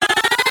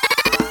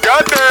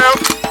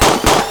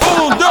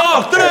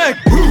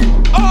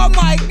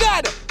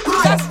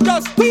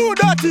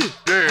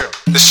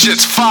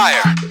shit's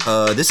fire.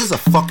 This is a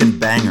fucking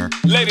banger.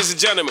 Ladies and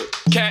gentlemen,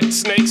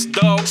 cats, snakes,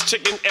 dogs,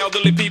 chicken,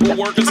 elderly people,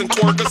 workers and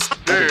twerkers.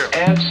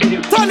 Damn.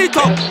 Turn it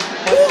up!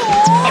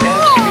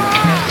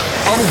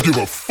 I don't give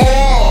a fuck.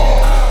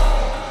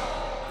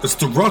 It's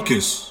the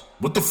ruckus.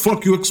 What the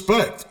fuck you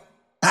expect?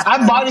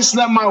 I body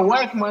slapped my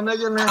wife, my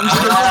nigga. Man.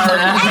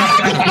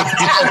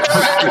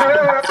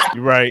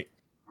 You're right.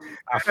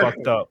 I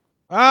fucked up.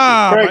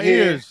 My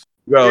ears.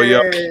 Yo,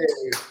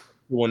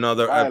 to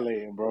another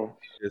Violating, bro.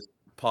 this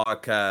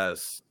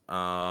podcast.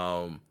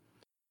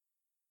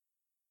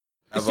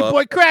 It's your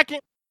boy cracking.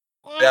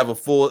 We have a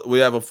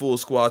full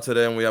squad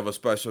today, and we have a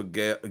special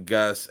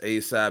guest,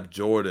 ASAP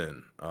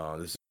Yordyn.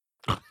 This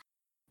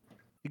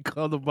He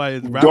called him by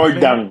his rapper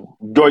name.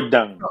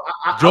 Yordyn.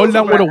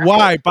 Jordan with a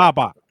Y,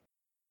 Baba.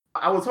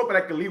 I was hoping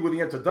I could leave with the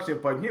introduction,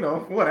 but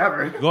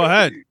whatever. Go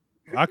ahead.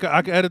 I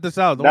can edit this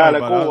out. Don't worry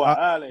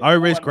about it. I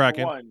erase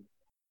cracking. All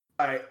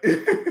right.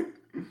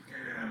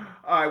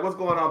 All right, what's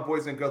going on,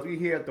 boys and girls? We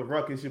here at the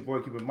Ruck. It's your boy,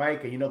 Cuba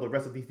Mike, and the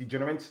rest of these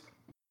degenerates.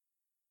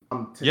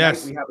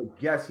 Tonight we have a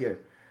guest here,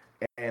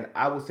 and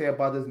I will say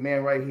about this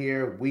man right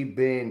here, we've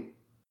been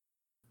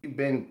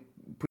pretty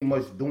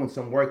much doing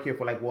some work here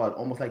for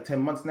almost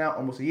 10 months now,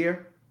 almost a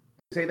year.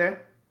 Say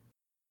that?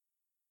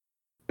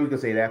 We can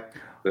say that.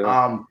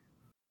 Yeah.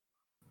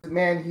 This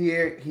man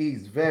here,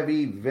 he's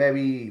very,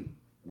 very,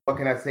 what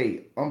can I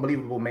say,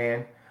 unbelievable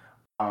man.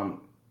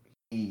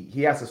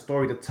 He has a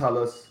story to tell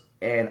us,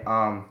 and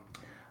I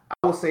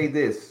will say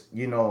this,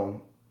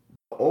 the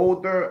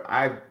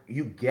older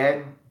you get,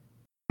 I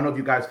don't know if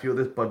you guys feel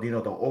this, but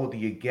the older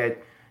you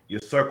get,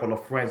 your circle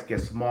of friends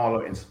gets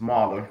smaller and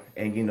smaller,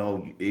 and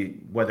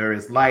whether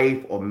it's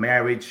life or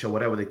marriage or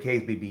whatever the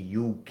case may be,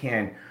 you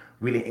can't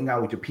really hang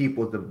out with your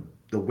people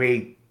the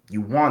way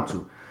you want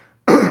to.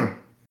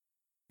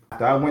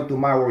 After I went through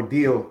my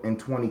ordeal in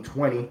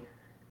 2020,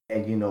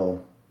 and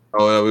oh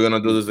yeah, we're gonna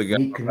do this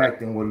again. Me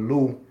connecting with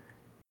Lou,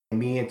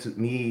 and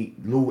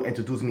Lou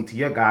introduced me to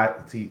you guys.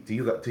 The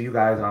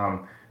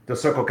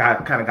circle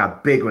kind of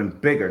got bigger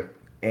and bigger,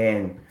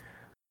 and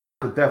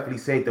I could definitely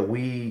say that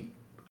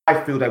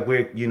I feel like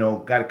we're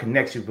got a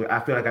connection. But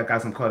I feel like I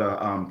got some kind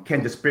of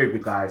kindred spirit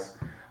with guys.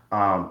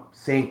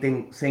 Same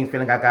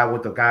feeling I got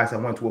with the guys I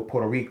went to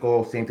Puerto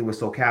Rico. Same thing with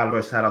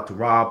SoCal. Shout out to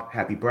Rob.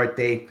 Happy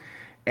birthday.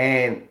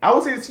 And I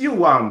would say to you,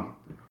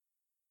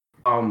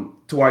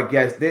 to our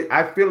guests,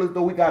 I feel as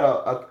though we got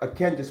a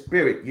kindred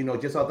spirit,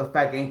 just off the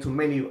fact ain't too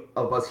many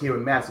of us here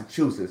in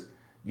Massachusetts.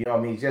 You know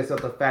what I mean? Just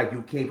off the fact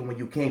you came from where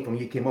you came from,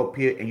 you came up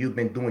here and you've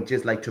been doing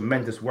just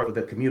tremendous work with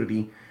the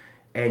community.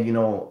 And,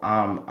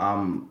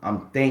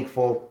 I'm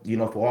thankful,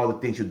 for all the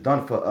things you've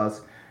done for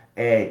us.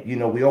 And,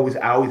 I always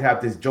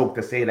have this joke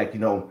to say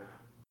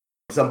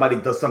somebody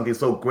does something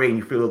so great and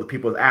you feel the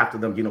people after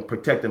them,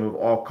 protect them at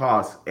all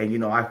costs.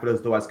 And, I feel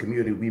as though as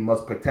community, we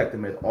must protect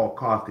them at all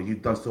costs because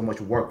you've done so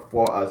much work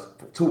for us,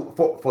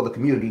 for the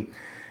community.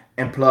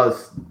 And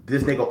plus,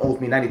 this nigga owes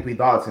me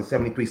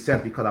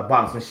 $93.73 because I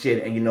bought him some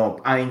shit. And,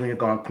 I ain't even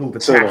going to include the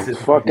taxes.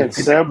 Fucking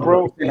cent,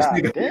 bro.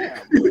 God damn.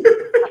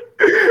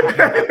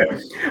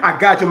 I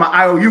got you my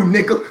IOU,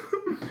 nigga.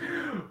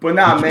 But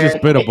nah, Did man. you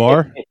just spit a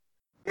bar?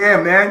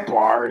 Yeah, man.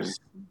 Bars.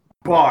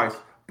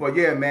 But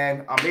yeah,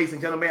 man, ladies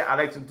and gentlemen, I'd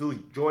like to introduce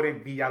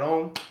Yordyn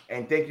Villalon,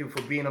 and thank you for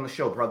being on the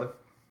show, brother.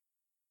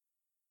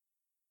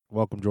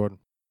 Welcome, Jordan.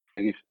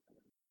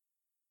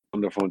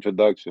 Wonderful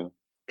introduction,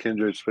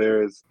 kindred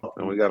spirits,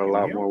 and we got a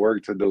lot more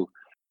work to do.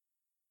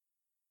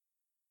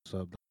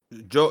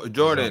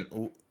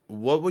 Yordyn,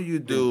 what would you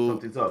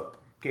do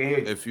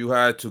if you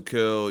had to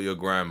kill your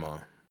grandma?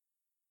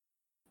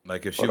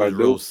 Like if she was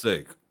real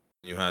sick,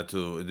 you had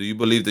to. Do you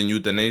believe in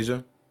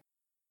euthanasia?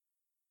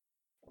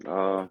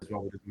 Can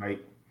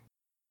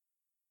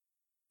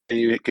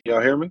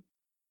y'all hear me?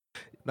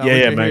 No,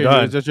 yeah, man. Go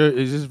ahead.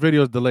 It's just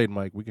video's delayed,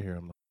 Mike. We can hear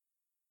him.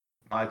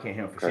 I can't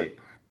hear him for shit.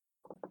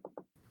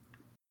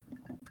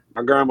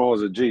 My grandma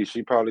was a G.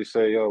 She probably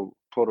say, "Yo,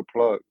 pull the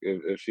plug,"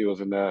 if she was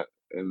in that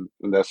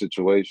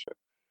situation.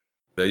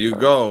 There you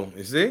go.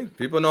 You see,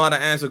 people know how to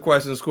answer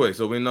questions quick,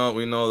 so we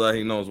know that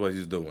he knows what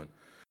he's doing.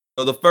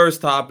 So the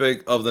first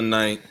topic of the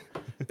night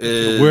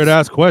is weird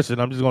ass question.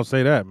 I'm just gonna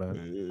say that,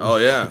 man. Oh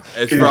yeah,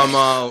 it's from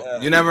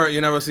you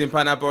never seen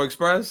Pineapple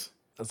Express?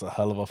 That's a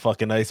hell of a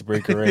fucking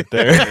icebreaker right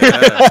there.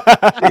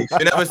 You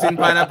never seen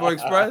Pineapple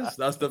Express?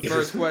 That's the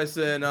first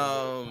question.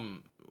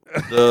 The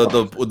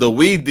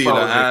weed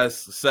dealer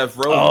asked Seth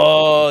Rogen.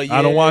 Oh yeah.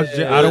 I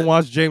don't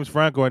watch James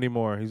Franco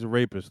anymore. He's a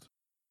rapist.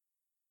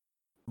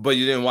 But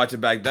you didn't watch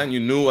it back then. You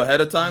knew ahead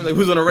of time that he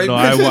was on a rape. No,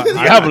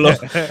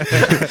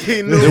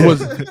 He knew.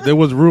 There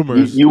was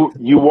rumors. You walked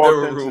there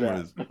were into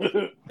rumors.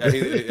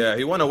 that.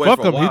 He went away. Fuck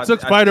for him. a while. He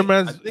took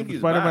Spider-Man's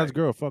back.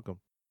 girl. Fuck him.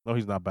 No,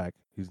 he's not back.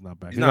 He's not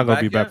back. He's not not gonna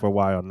back be back yet? for a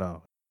while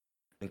now.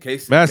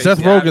 Seth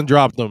Rogen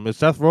dropped him. If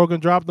Seth Rogen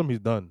dropped him, he's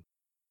done.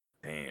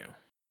 Damn.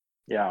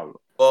 Yeah.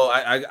 Well,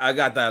 I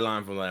got that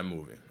line from that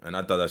movie, and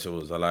I thought that shit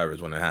was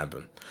hilarious when it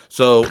happened.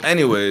 So,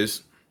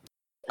 anyways,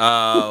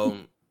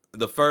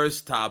 the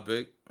first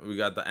topic, we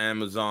got the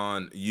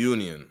Amazon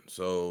Union.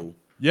 So,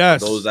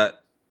 yes, those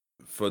that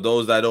for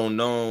those that don't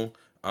know,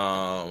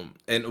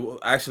 and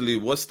actually,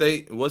 what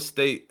state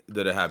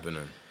did it happen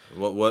in?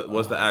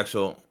 What's the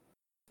actual?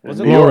 Was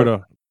it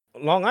Florida?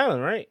 Long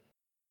Island, right?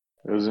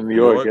 It was in New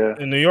York, yeah.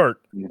 In New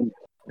York.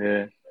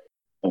 Yeah.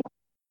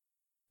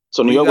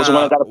 So New York was the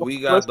one that got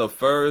we got the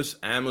first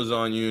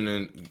Amazon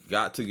union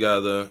got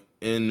together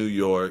in New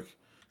York,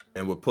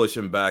 and we're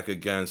pushing back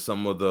against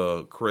some of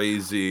the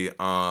crazy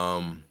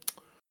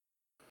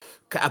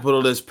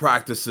capitalist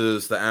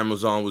practices that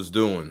Amazon was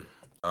doing.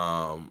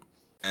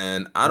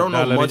 And I don't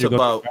know much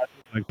about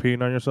like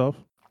peeing on yourself.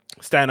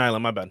 Staten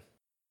Island, my bad.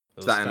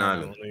 Staten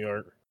Island, New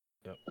York.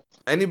 Yep.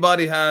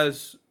 Anybody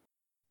has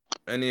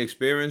any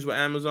experience with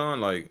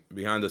Amazon, like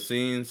behind the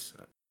scenes?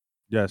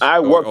 Yes, I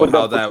worked with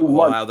them for 2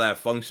 months. How that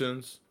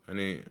functions?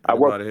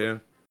 Anybody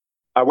here?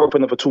 I worked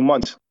with them for 2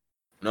 months.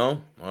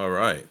 No, all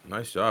right,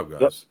 nice job,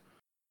 guys. Yep.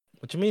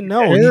 What you mean?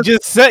 No, he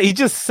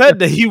just said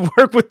that he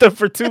worked with them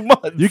for 2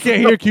 months. You can't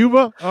hear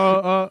Cuba?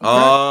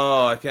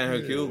 I can't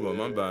hear Cuba.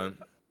 My bad.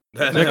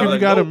 Jacob, you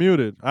got him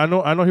muted. I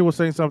know he was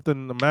saying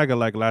something MAGA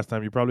like last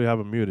time. You probably have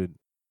him muted.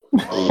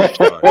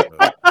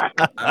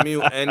 I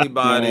mute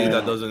anybody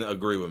that doesn't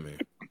agree with me.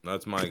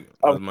 That's my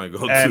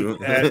go-to.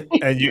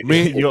 And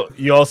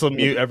you also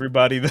mute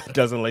everybody that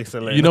doesn't like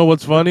Selena. You know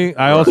what's funny?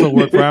 I also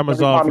worked for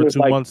Amazon for 2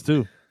 months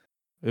too.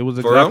 It was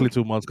exactly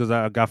 2 months because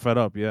I got fed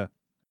up. Yeah.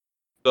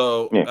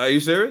 So, are you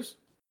serious?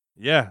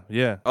 Yeah.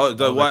 Oh,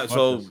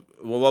 so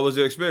what was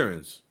your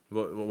experience?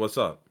 What's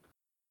up?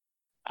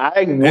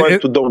 I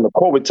worked during the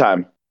COVID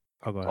time.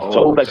 Oh, go ahead.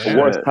 So it was like the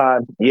worst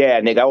time.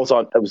 Yeah, nigga,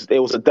 it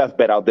was a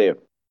deathbed out there.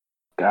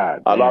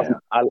 God,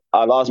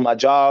 I lost my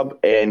job,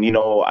 and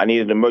I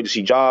needed an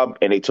emergency job,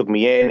 and they took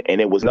me in, and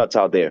it was nuts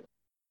out there.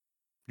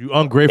 You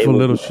ungrateful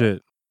little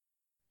shit.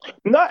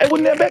 No, it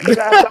wasn't that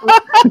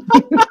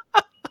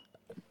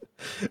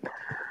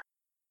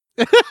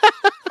bad.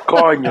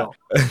 Coño.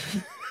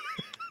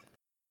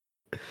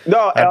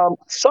 No,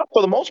 sucked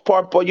for the most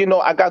part, but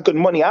I got good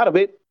money out of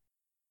it.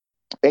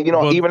 And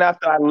even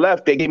after I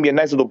left, they gave me a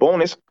nice little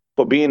bonus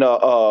for being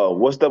a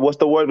what's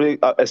the word?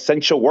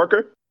 Essential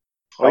worker.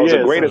 I was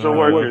a great essential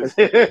worker.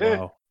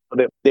 Wow.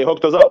 They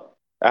hooked us up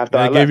after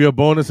I They left. gave you a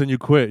bonus and you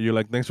quit. You're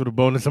like, thanks for the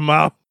bonus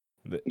amount.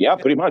 Yeah,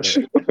 pretty much.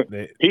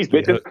 He's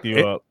hooked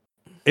you up.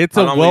 It's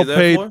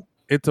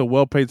a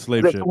well-paid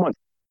slave ship.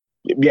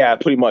 Yeah,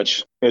 pretty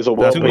much. It's a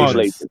well-paid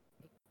slave ship.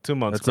 2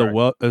 months.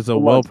 It's a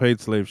well-paid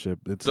slave ship.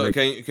 It's so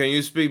can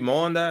you speak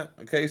more on that,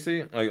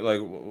 Casey?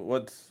 Like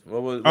what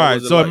was? All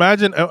right. So like?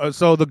 imagine.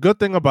 So the good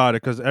thing about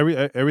it, because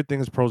everything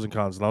is pros and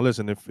cons. Now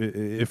listen,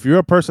 if you're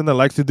a person that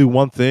likes to do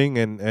one thing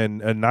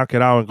and knock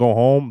it out and go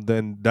home,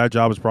 then that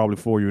job is probably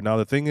for you. Now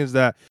the thing is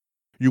that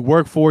you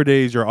work 4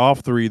 days, you're off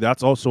 3.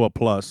 That's also a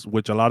plus,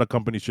 which a lot of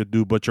companies should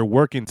do. But you're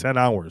working 10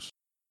 hours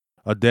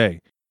a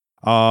day.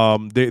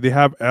 They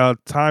have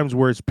times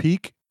where it's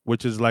peak,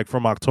 which is like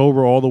from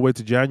October all the way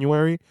to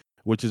January,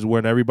 which is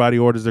when everybody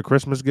orders their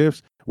Christmas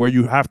gifts, where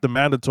you have to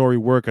mandatory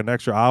work an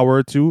extra hour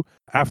or 2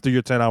 after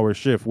your 10-hour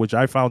shift, which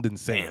I found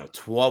insane. Damn,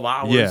 12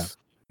 hours. Yeah,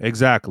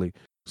 exactly.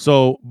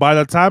 So by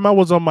the time I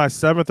was on my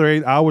 7th or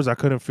 8th hours, I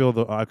couldn't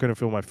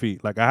feel my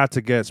feet. Like I had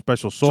to get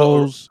special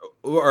soles.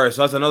 So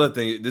that's another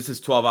thing. This is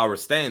 12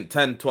 hours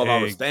 12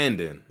 hours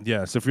standing.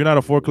 Yes, if you're not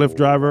a forklift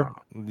driver,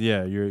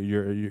 yeah,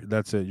 you're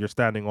that's it. You're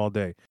standing all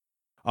day.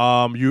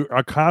 You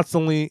are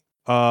constantly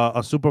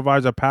a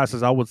supervisor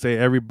passes, I would say,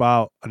 every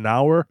about an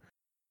hour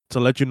to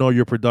let you know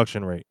your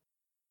production rate.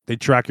 They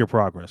track your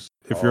progress.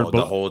 If you're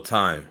the whole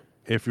time.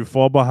 If you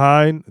fall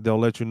behind, they'll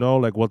let you know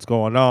like what's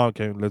going on.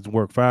 Okay, let's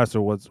work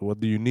faster. What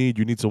do you need?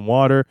 You need some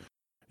water.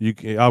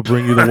 I'll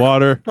bring you the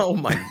water. Oh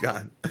my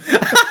God.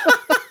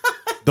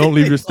 Don't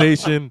leave your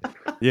station.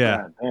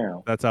 Yeah.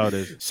 God, that's how it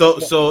is.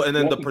 So and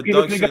then the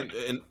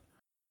production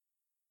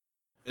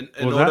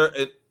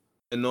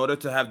in order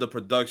to have the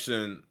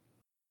production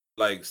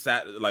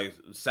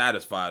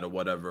satisfied or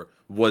whatever,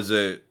 was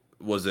it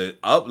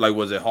up? Like,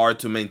 was it hard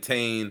to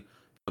maintain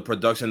the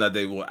production that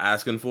they were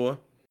asking for?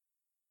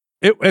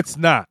 It's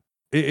not.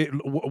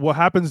 What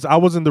happens? I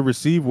was in the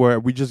receive where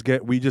we just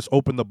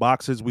open the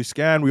boxes, we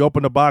scan, we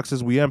open the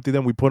boxes, we empty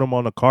them, we put them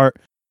on a cart,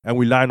 and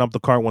we line up the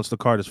cart once the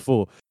cart is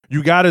full.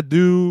 You got to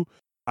do.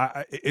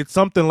 It's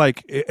something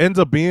like it ends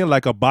up being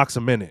like a box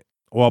a minute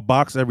or a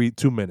box every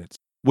 2 minutes,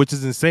 which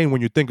is insane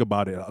when you think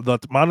about it. The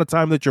amount of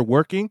time that you're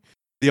working,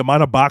 the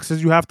amount of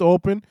boxes you have to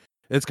open,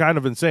 it's kind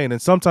of insane. And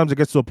sometimes it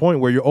gets to a point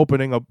where you're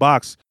opening a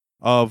box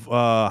of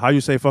how you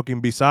say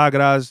fucking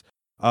bisagras,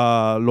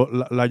 la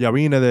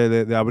llavina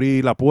de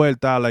abrir la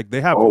puerta. Like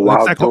they have,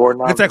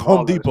 it's like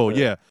Home Depot,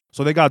 yeah.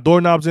 So they got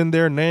doorknobs in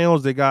there,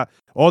 nails. They got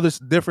all this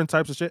different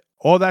types of shit.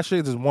 All that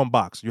shit is one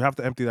box. You have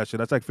to empty that shit.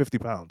 That's like 50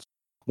 pounds.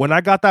 When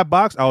I got that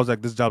box, I was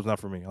like, this job's not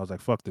for me. I was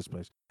like, fuck this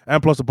place.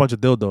 And plus a bunch of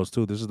dildos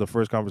too. This is the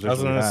first conversation. I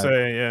was gonna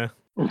say, yeah.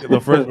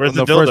 The first,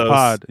 the first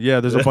pod.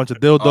 Yeah, there's a bunch of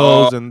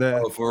dildos and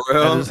then for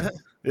real.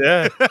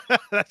 Yeah,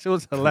 that shit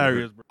was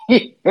hilarious, bro.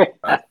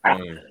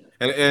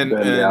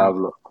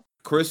 and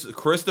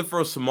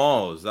Christopher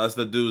Smalls, that's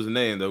the dude's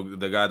name,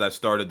 the guy that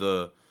started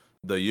the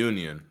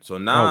union. So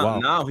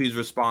now he's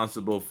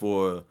responsible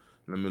for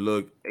Let me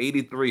look.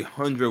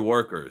 8,300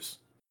 workers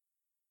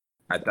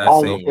at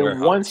that same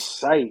warehouse. In one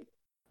site.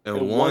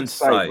 In one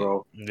site,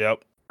 bro.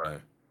 Yep. Right.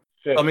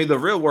 Shit. I mean, the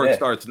real work Yeah.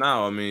 starts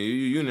now. I mean, you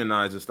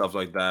unionize and stuff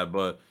like that,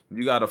 but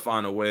you got to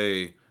find a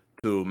way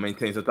to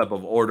maintain some type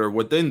of order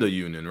within the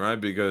union, right?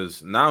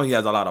 Because now he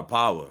has a lot of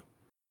power,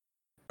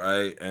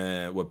 right?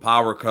 And with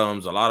power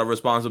comes a lot of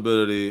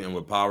responsibility, and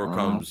with power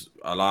comes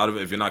a lot of,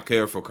 if you're not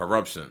careful,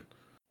 corruption.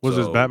 Was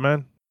this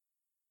Batman?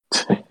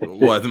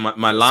 What,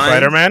 my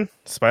line?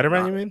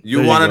 Spider-Man, you mean?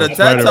 You wanted a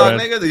TED Talk,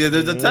 nigga?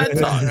 There's a TED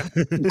Talk.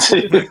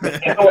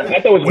 I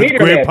thought it was With Meteor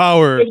great Man.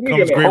 power It was Meteor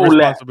comes Man. great Hold that.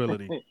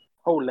 responsibility.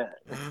 Hold that.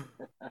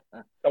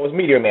 That was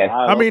Meteor Man.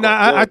 I mean,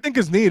 I think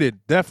it's needed,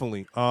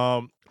 definitely.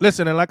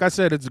 Listen, and like I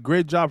said, it's a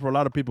great job for a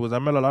lot of people. Because I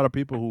met a lot of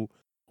people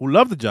who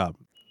love the job,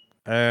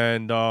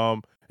 and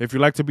if you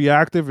like to be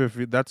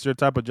active, that's your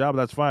type of job,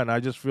 that's fine. I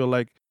just feel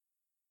like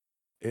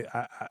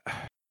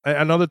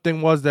another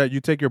thing was that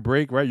you take your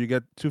break, right? You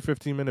get 2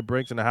 15-minute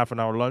breaks and a half an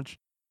hour lunch,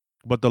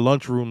 but the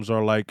lunch rooms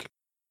are like,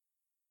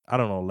 I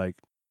don't know, like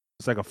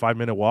it's like a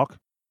 5-minute walk.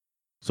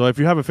 So if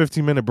you have a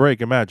 15-minute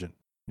break, imagine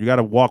you got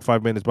to walk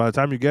 5 minutes. By the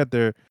time you get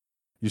there,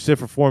 you sit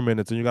for 4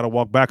 minutes and you got to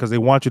walk back because they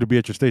want you to be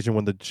at your station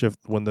when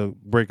the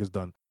break is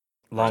done.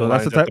 Long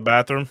lines at the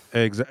bathroom.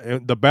 Exactly.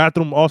 The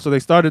bathroom also, they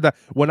started that.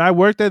 When I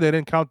worked there, they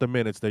didn't count the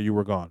minutes that you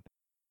were gone.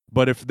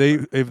 But if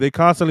they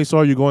constantly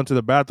saw you going to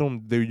the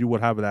bathroom, you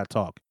would have that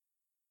talk,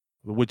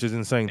 which is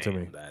insane to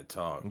me. That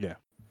talk. Yeah.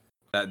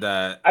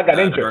 That I got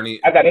injured.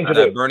 I got injured.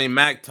 That Bernie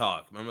Mac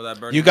talk. Remember that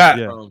Bernie?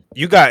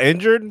 You got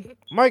injured,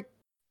 Mike?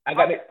 I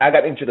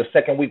got injured the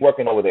second week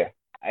working over there.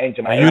 I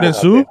injured my. And you didn't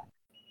sue?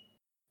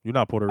 You're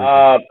not Puerto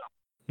Rican.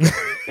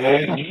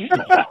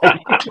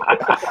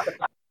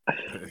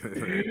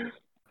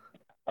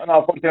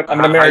 No, I'm an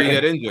How American. you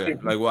get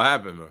injured? Like what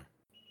happened, bro?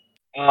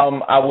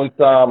 I was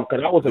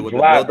because I was a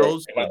driver.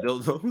 The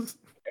dildos?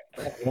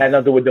 It had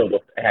nothing to do with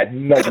dildos. It had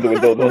nothing to do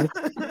with dildos.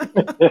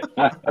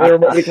 I don't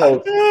remember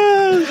because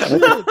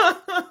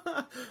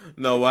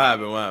No, what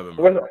happened,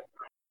 bro?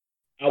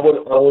 I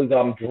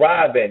was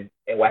driving,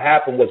 and what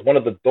happened was one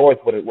of the doors,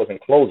 but it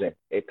wasn't closing.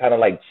 It kind of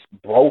like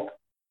broke,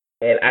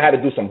 and I had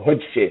to do some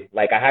hood shit.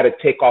 Like I had to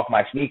take off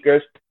my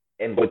sneakers,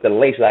 and with the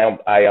lace,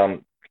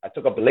 I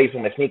took up the lace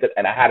from my sneakers,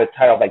 and I had to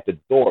tie off like the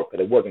door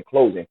because it wasn't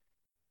closing.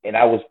 And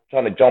I was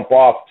trying to jump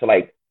off to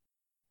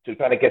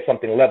try to get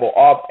something level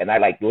off, and I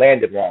like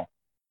landed wrong.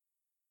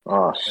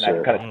 Oh shit!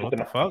 And I kind of twisted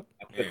my fuck.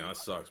 Yeah, that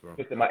sucks, bro.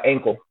 Twisted my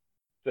ankle.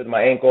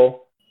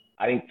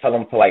 I didn't tell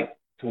them for like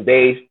 2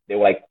 days. They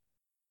were like,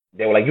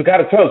 you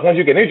gotta tell us once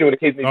you get injured.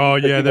 Oh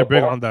yeah, they're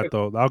big on that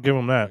though. I'll give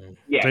them that.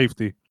 Yeah.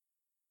 Safety.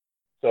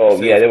 So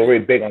yeah, they were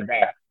really big on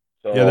that.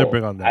 So yeah, they're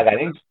big on that. I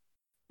got injured.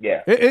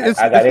 Yeah, it's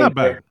not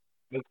bad.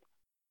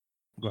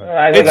 Go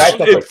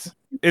ahead.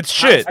 It's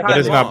shit, but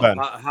it's not bad.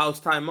 How's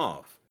time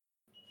off?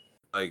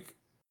 Like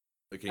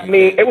I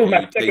mean, it was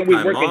my second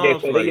week working there,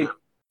 so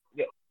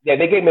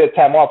they gave me the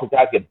time off because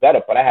I get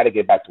better, but I had to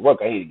get back to work.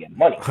 I need to get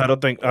money. I don't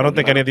think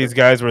any of these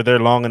guys were there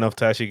long enough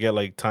to actually get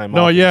like time off.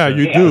 No, yeah,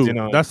 you do. You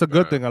know, that's a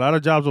good thing. A lot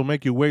of jobs will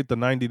make you wait the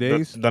 90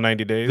 days. The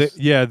 90 days.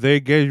 They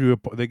gave you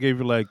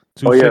like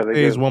 2 sick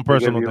days, 1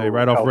 personal day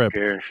right off rip.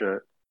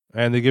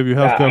 And they give you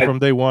healthcare from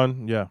day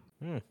one. Yeah.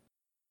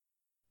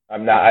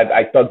 I'm not.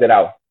 I thugged it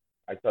out.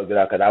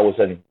 Because I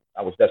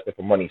was desperate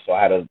for money, so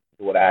I had to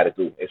do what I had to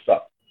do. It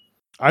sucked.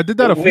 I did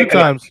that a few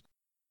times.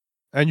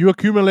 And you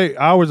accumulate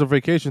hours of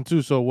vacation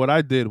too. So what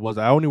I did was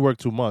I only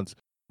worked 2 months.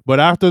 But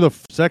after the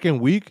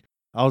second week,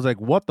 I was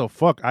like, what the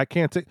fuck? I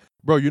can't take...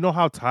 Bro, you know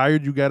how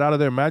tired you get out of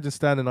there? Imagine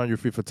standing on your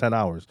feet for 10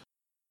 hours.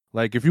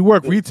 Like, if you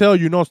work retail,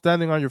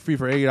 standing on your feet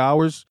for 8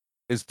 hours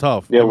is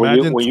tough. Yeah,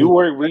 when you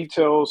work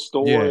retail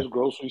stores,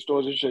 grocery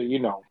stores and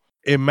shit,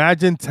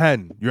 Imagine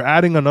 10. You're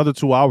adding another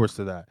 2 hours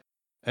to that.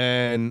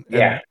 And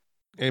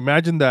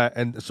imagine that.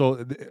 And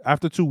so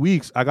after 2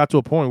 weeks, I got to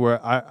a point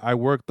where I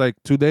worked like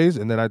 2 days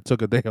and then I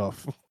took a day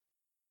off.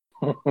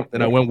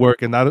 And I went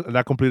work and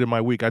that completed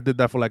my week. I did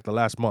that for like the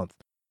last month.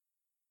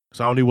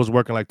 So I only was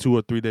working like 2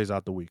 or 3 days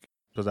out the week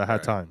because I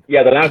had time.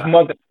 Yeah, the last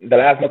month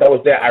I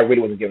was there, I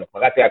really wasn't giving a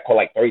fuck. I think I called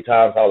like 3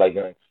 times. I was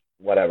like,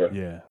 whatever.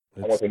 Yeah.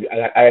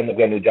 I ended up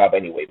getting a new job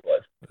anyway,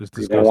 but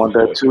you don't want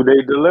that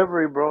 2-day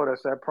delivery, bro.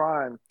 That's that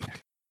prime.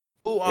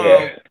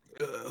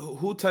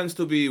 Who tends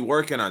to be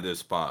working at this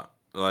spot?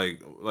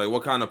 Like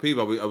what kind of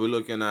people are we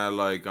looking at?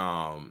 Like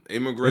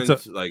immigrants?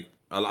 It's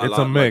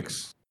a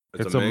mix.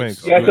 It's a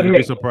mix. Yeah, it's a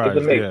mix. Surprised.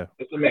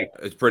 It's a mix.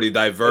 It's pretty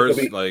diverse.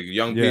 Like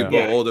young people,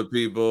 older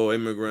people,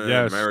 immigrants,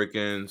 Yes.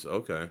 Americans.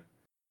 Okay.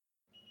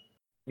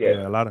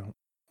 Yeah, a lot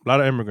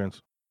of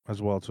immigrants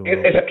as well too.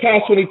 It's a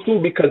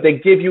catch-22 because they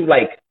give you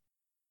like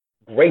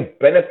great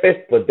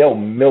benefits, but they'll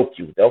milk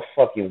you. They'll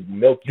fucking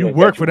milk you. You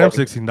work for them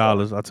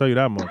 $16. I'll tell you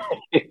that much.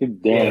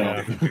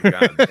 Damn.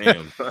 God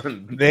damn.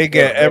 They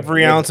get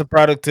every ounce of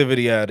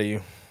productivity out of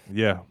you.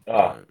 Yeah.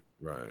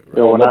 Right.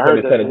 Yo, when I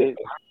heard that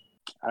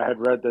I had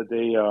read that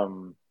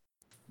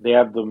they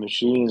have the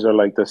machines or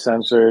like the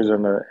sensors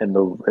in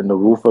the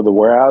roof of the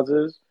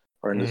warehouses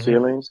or in the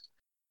ceilings,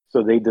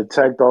 so they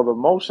detect all the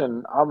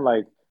motion. I'm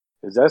like,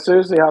 is that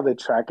seriously how they're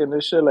tracking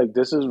this shit? Like,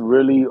 this is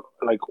really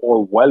like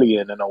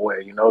Orwellian in a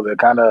way. You know, they're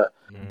kind of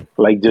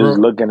like just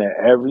looking at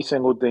every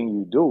single thing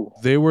you do.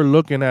 They were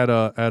looking at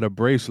a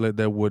bracelet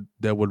that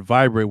would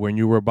vibrate when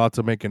you were about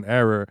to make an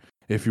error.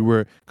 If you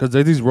were, because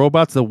there's these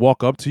robots that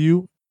walk up to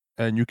you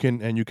and you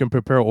can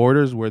prepare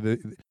orders where they.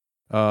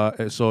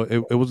 So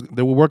it was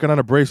they were working on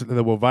a bracelet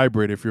that will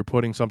vibrate if you're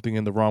putting something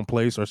in the wrong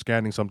place or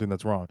scanning something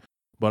that's wrong.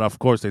 But of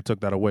course they took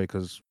that away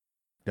because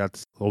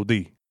that's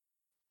OD.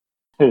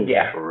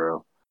 Yeah, for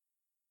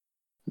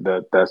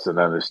real. That's an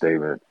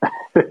understatement.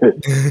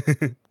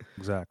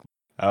 Exactly.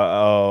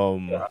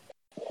 But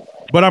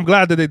I'm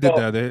glad that they did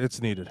that.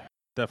 It's needed,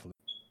 definitely.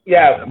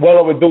 Yeah, well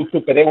overdue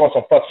too, because they want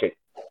some fuck shit,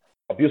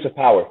 abuse of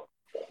power.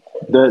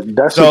 That's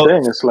the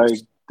thing. It's like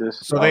this.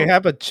 So they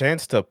have a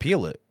chance to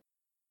appeal it,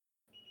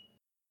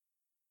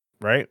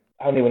 right?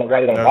 I don't even know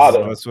why they don't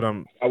bother. That's what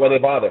I'm. Why would they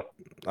bother?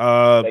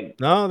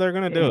 No, they're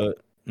gonna do it.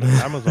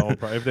 Amazon,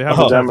 if they have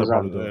a chance,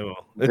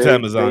 it's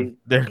Amazon.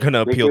 They're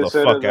gonna appeal the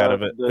fuck out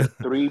of it. The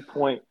 3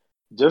 point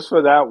just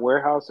for that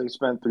warehouse, they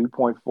spent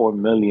 $3.4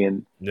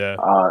 million.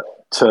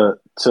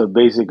 To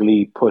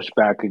basically push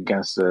back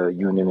against the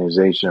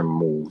unionization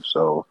move.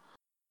 So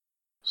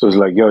it's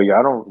like, yo,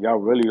 y'all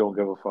really don't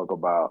give a fuck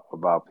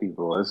about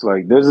people. It's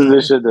like this is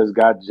the shit that's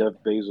got Jeff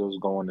Bezos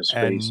going to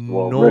space.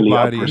 Really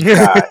upper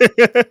sky.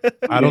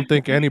 I don't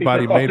think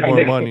anybody made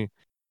more money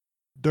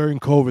during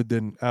COVID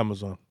than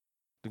Amazon.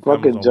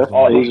 Fucking Jeff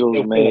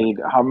Bezos made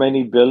how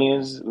many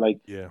billions? Like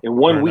in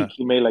 1 week,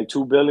 he made like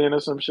 $2 billion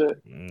or some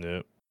shit.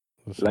 Yeah,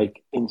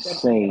 like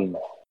insane.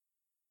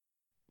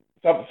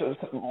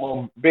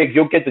 So, Big,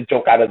 you'll get the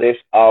joke out of this.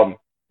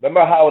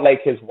 Remember how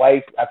like his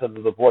wife after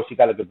the divorce, she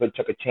got like a good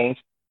chunk of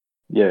change.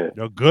 Yeah,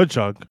 a good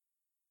chunk.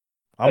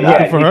 I'm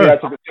looking for her.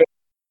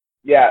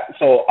 Yeah.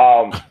 So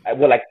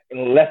well, like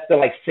in less than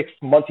like 6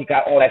 months, he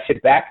got all that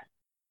shit back.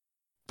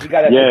 He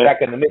got that shit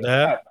back in the mix.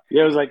 Yeah,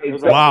 it was like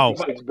wow,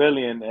 $6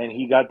 billion, and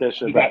he got that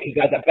shit back. He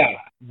got that back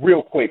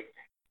real quick.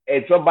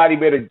 And somebody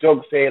made a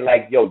joke saying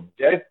like, "Yo,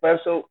 Jeff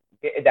Bezos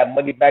getting that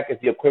money back is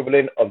the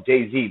equivalent of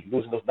Jay-Z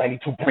losing those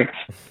 92 bricks."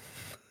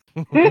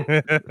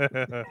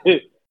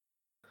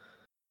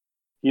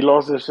 He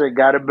lost his shit,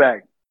 got it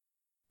back.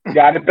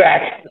 Got it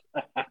back.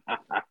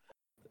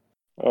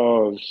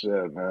 Oh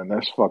shit, man,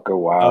 that's fucking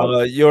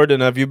wild.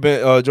 Yordyn, have you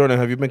been Jordan?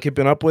 Have you been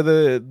keeping up with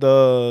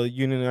the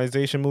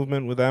unionization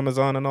movement with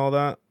Amazon and all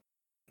that?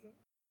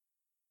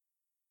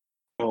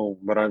 Oh,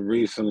 but I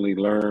recently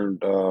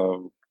learned,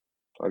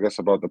 I guess,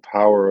 about the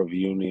power of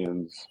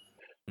unions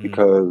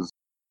because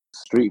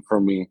street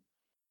from me,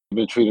 they've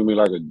been treating me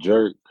like a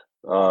jerk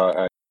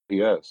at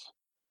PS,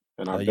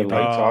 and I've been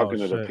like talking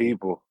to the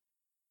people.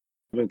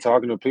 I've been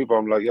talking to people.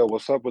 I'm like, yo,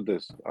 what's up with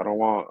this? I don't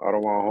want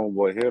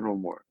homeboy here no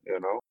more. You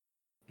know.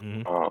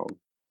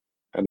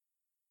 And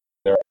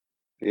they're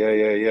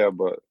yeah,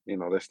 but you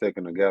know they're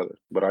sticking together.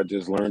 But I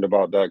just learned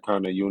about that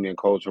kind of union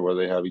culture where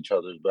they have each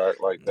other's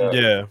back like that.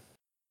 Yeah.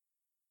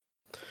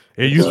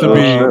 It used to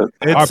be.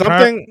 It's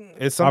something.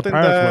 It's something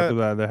our parents that went through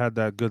that. They had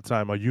that good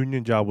time. A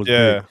union job was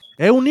big.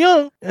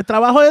 Unión, el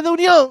trabajo es de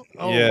unión.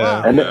 Oh, yeah,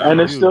 wow. And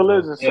it still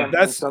is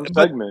in some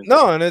segments.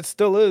 No, and it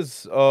still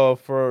is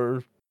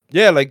for.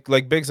 Yeah, like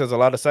Big says, a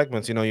lot of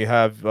segments. You know, you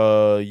have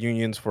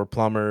unions for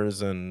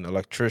plumbers and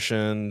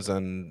electricians,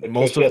 and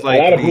most of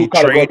like the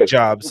trade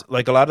jobs.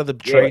 Like a lot of the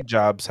trade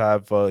jobs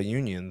have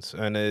unions,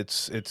 and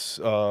it's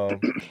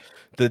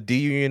the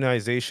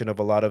deunionization of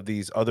a lot of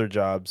these other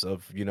jobs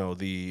of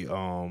the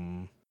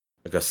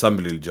like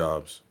assembly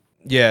jobs.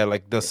 Yeah,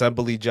 like the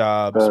assembly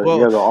jobs. Well,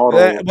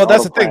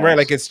 that's the thing, right?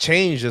 Like it's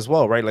changed as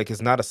well, right? Like it's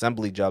not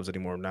assembly jobs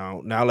anymore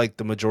now. Now, like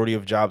the majority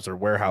of jobs are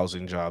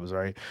warehousing jobs,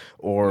 right?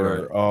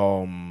 Or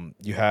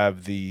you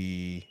have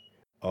the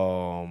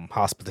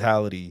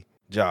hospitality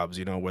jobs,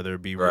 whether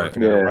it be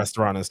working at a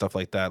restaurant and stuff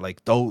like that.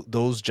 Like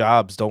those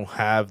jobs don't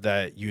have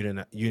that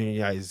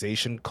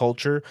unionization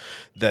culture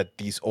that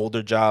these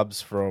older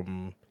jobs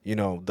from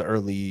the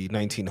early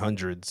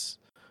 1900s.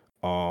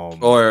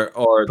 Or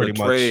pretty the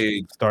much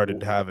trades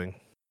started having,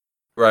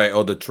 right?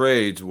 Or the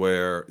trades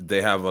where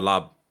they have a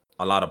lot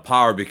of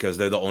power because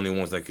they're the only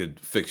ones that could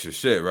fix your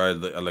shit, right?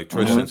 The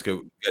electricians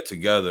could get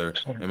together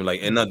and be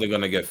like, ain't nothing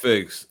gonna get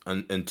fixed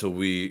until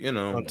we,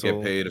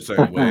 get paid a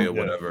certain way or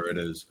whatever it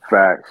is.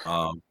 Facts.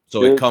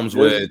 So it comes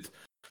with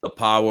the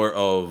power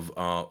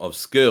of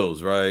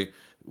skills, right?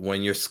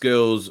 When your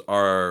skills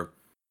are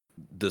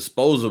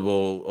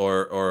disposable,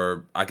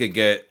 or I could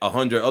get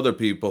 100 other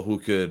people who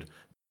could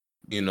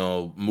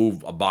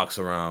move a box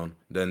around,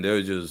 then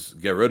they'll just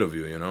get rid of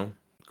you,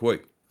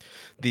 quick.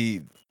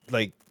 The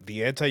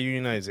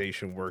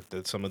anti-unionization work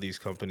that some of these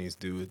companies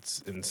do,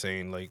 it's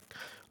insane. Like,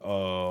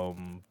 I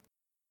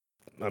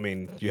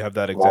mean, you have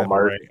that example,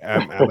 Walmart.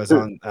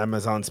 Right?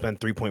 Amazon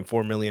spent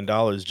 $3.4 million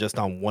just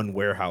on one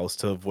warehouse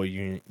to avoid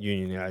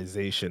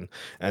unionization,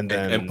 and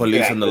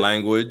policing the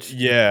language.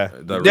 Yeah,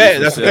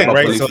 that's the thing,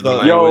 right? So the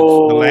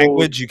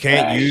language, you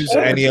can't use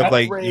any of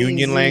like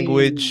union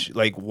language,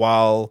 like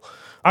while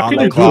How on can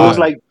the you do clock. There's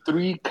that? like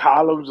 3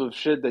 columns of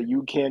shit that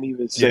you can't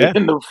even say Yeah.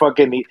 in the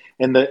fucking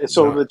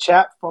so No. the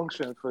chat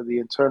function for the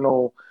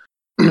internal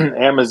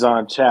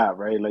Amazon chat,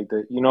 right? Like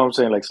the, you know what I'm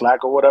saying, like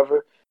Slack or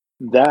whatever.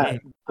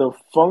 That the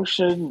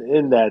function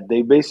in that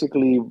they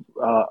basically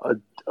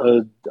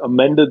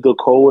amended the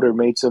code or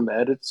made some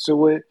edits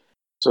to it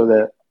so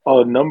that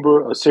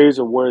a series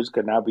of words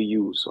could not be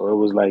used. So it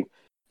was like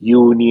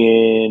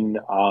union,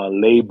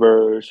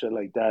 labor, shit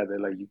like that. They're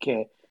like, you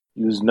can't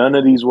use none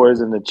of these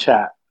words in the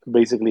chat.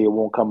 Basically, it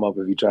won't come up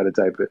if you try to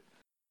type it.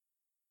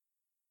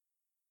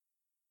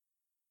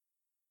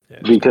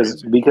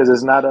 Because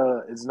it's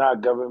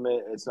not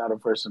government, it's not a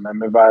First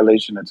Amendment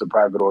violation, it's a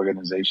private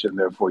organization.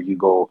 Therefore,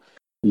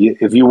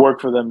 if you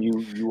work for them, you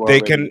They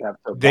already can have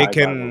to they abide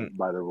can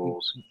by the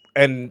rules.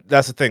 and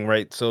that's the thing,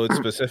 right? So it's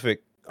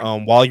specific.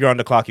 While you're on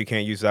the clock, you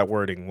can't use that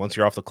wording. Once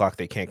you're off the clock,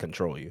 they can't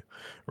control you,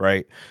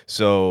 right?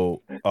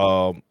 So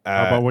How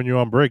about when you're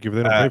on break if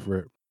they don't pay for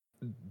it?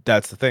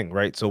 that's the thing,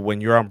 right? So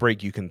when you're on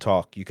break, you can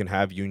talk. You can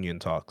have union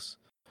talks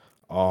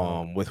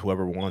with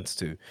whoever wants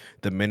to.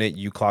 The minute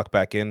you clock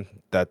back in,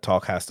 that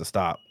talk has to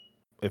stop.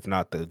 If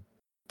not, the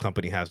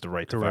company has the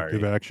right to fire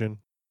Corrective you. action.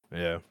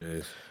 Yeah.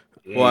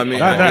 Well, I mean,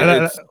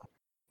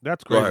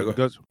 that's Go crazy ahead, go.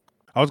 because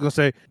I was gonna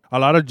say a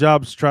lot of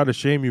jobs try to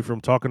shame you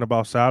from talking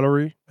about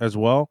salary as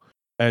well,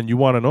 and you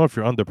want to know if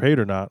you're underpaid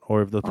or not,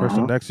 or if the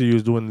person next to you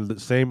is doing the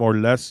same or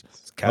less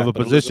of a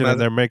position and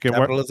they're making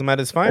work. Capitalism at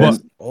its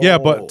finest. Yeah,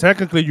 but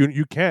technically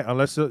you can't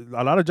unless a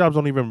lot of jobs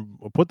don't even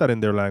put that in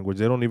their language.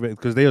 They don't even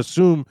because they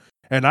assume,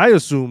 and I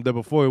assumed that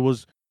before it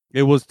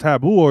was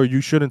taboo or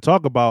you shouldn't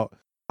talk about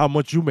how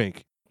much you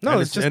make. No,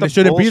 and it's just and a it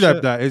shouldn't be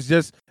bullshit. that. It's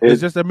just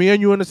that me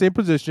and you in the same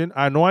position.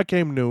 I know I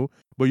came new,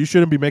 but you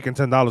shouldn't be making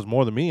 $10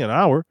 more than me an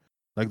hour.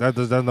 Like that's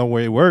no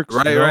way it works.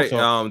 Right, you know? right.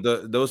 So,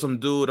 There was some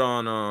dude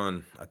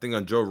on I think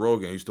on Joe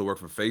Rogan. He used to work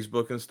for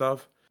Facebook and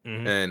stuff,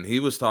 and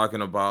he was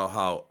talking about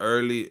how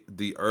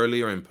the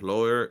earlier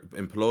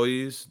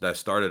employees that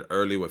started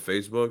early with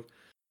Facebook,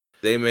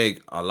 they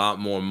make a lot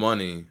more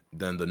money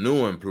than the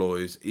new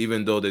employees,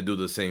 even though they do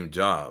the same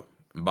job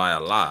by a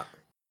lot,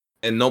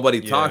 and nobody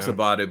talks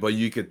about it. But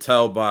you could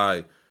tell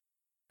by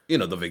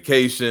the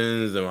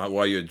vacations and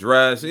how you're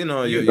dressed, your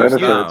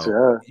benefits,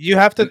 style. You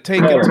have to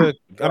take into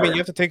you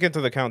have to take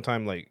into account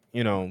time, like,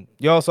 you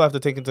also have to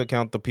take into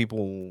account the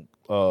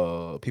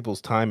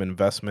people's time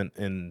investment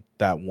in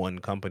that one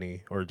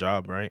company or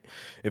job, right?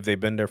 If they've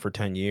been there for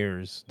 10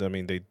 years, I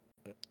mean, they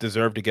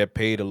deserve to get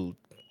paid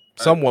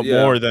somewhat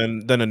more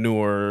than a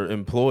newer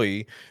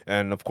employee,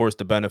 and of course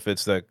the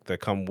benefits that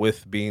come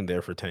with being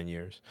there for 10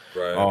 years.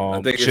 Right.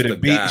 I think Should it's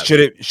it be gap.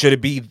 should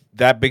it be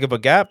that big of a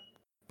gap?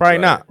 Probably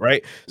not,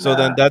 right? So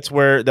then that's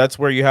where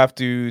you have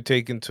to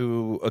take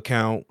into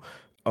account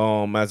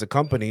as a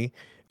company,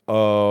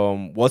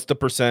 what's the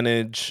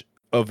percentage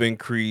of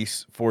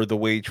increase for the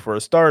wage for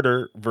a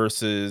starter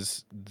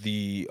versus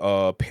the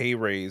pay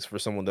raise for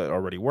someone that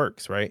already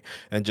works, right?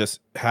 And just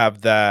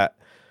have that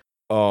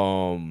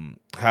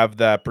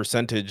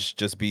percentage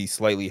just be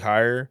slightly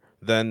higher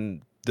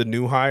than the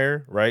new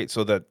hire, right?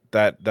 So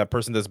that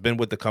person that's been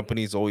with the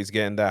company is always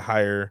getting that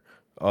higher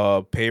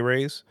pay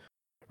raise.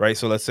 Right,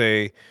 so let's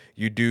say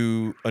you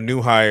do a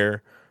new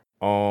hire,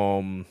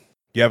 you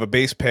have a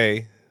base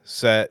pay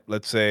set,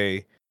 let's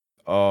say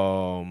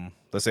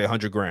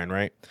 100 grand,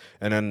 right?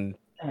 And then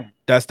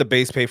that's the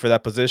base pay for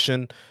that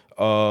position.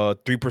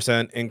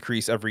 3%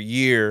 increase every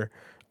year,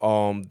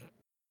 and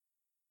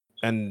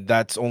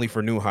that's only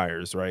for new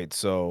hires, right?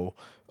 So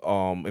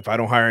if I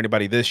don't hire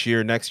anybody this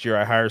year, next year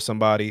I hire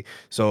somebody.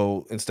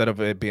 So instead of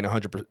it being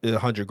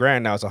 100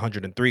 grand, now it's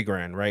 103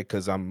 grand, right?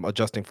 Because I'm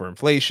adjusting for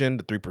inflation,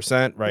 the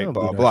 3%, right?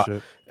 Blah blah,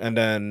 and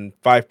then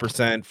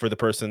 5% for the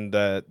person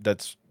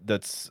that's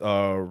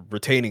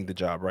retaining the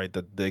job, right?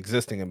 The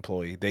existing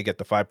employee, they get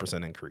the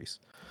 5% increase.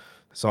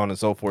 So on and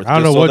so forth. I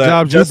don't know what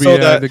jobs you be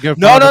at to get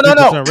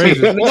 5%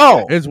 raises.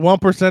 No, it's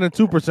 1% and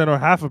 2% or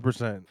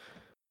 0.5%.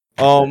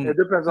 It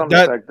depends on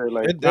the sector.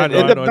 Like it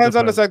depends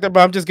on the sector,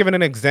 but I'm just giving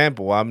an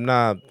example. I'm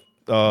not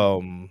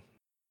saying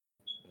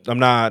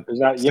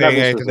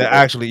anything that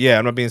actually,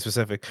 I'm not being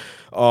specific.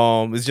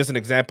 It's just an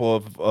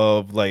example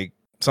of like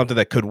something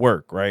that could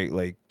work, right?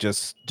 Like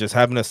just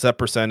having a set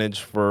percentage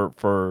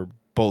for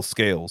both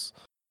scales.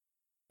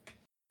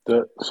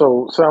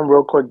 So something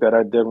real quick that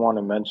I did want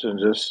to mention,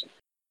 just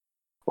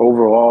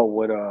overall,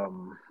 what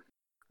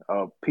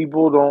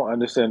people don't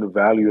understand the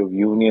value of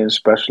unions,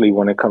 especially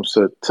when it comes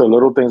to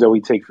little things that we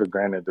take for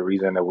granted. The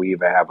reason that we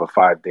even have a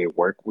 5-day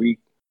work week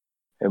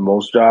in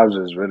most jobs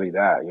is really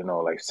that,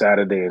 like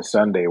Saturday and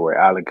Sunday were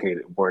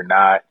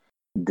not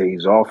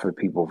days off for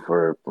people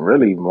for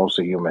really most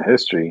of human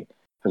history.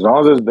 As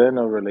long as there's been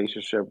a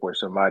relationship where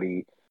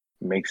somebody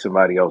makes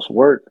somebody else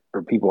work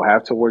or people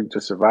have to work to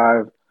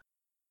survive,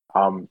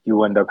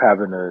 you end up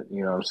having to,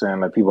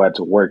 like people had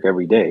to work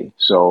every day.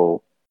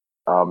 So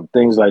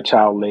things like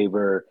child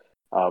labor,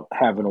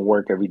 having to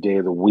work every day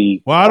of the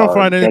week. Well, I don't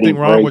find anything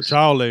wrong with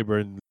child labor,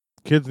 and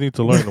kids need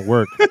to learn to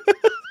work.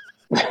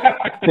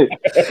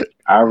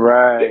 All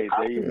right,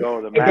 there you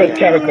go. The MAGA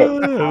character.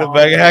 The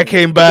MAGA hat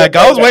came back.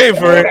 I was waiting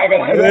for it.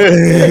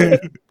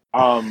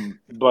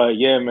 But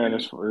yeah, man,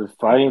 it's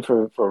fighting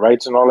for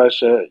rights and all that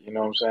shit. You know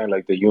what I'm saying?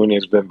 Like the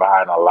union's been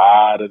behind a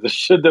lot of the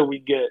shit that we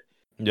get.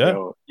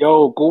 Yeah.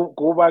 Yo,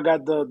 Cuba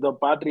got the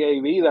Patria y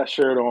Vida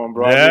shirt on,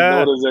 bro. Yeah.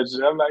 I just noticed that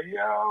shit. I'm like,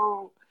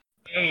 yo.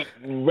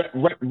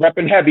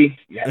 Repping heavy.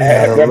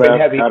 Repping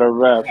heavy. Got a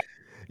rep.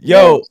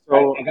 Yo.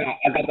 So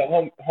I got the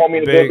homie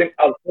in the building.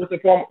 First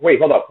and foremost, wait,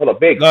 hold up.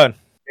 Big. Go ahead.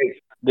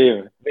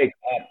 Big.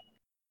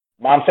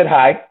 Mom said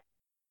hi.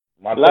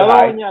 La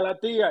doña, la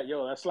tia.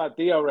 Yo, that's la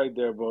tia right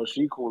there, bro.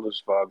 She cool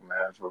as fuck,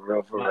 man. For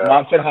real.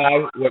 Mom said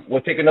hi.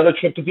 We'll take another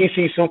trip to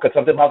DC soon because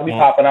something's about to be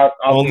popping out.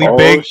 Only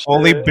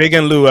Big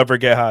and Lou ever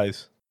get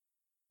highs.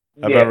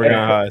 I've ever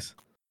gotten highs.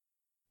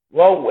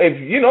 Well, if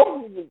you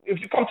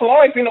come to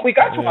life, we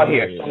got you out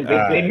here. So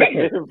they met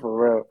you.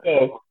 For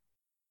real.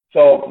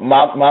 So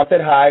mom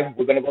said hi.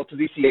 We're gonna go to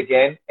DC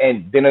again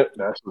and dinner.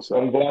 That's what's up.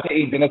 I'm going to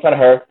eat dinner in front of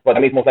her, but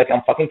that means most likely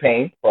I'm fucking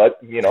paying. But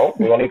we're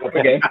gonna go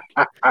again.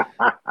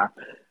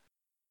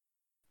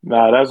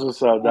 Nah, that's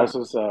what's up. That's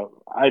what's up.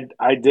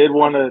 I did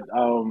want to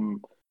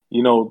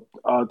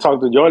talk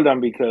to Yordyn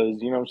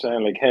because you know what I'm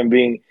saying, like him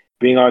being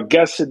our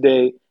guest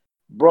today,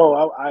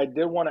 bro. I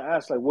did want to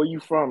ask, like, where you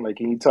from? Like,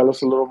 can you tell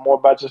us a little more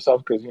about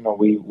yourself? Because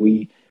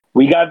we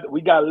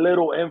got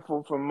little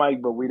info from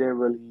Mike, but we didn't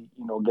really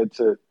get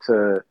to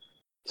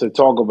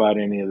talk about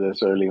any of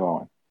this early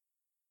on.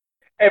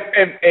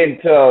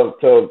 And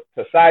to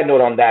side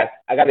note on that,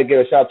 I got to give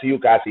a shout out to you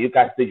guys. So you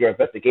guys did your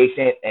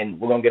investigation, and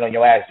we're gonna get on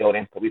your ass,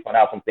 Yordyn, because we found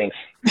out some things.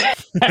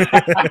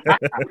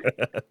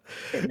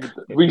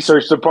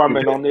 Research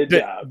department on their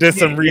job. Did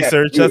some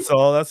research. That's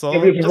all. Just a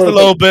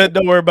little bit.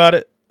 Don't worry about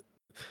it.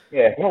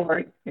 Yeah, don't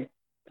worry.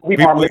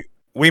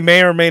 We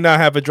may or may not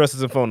have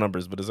addresses and phone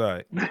numbers, but it's all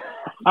right.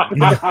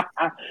 Nah.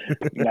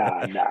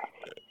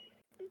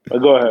 But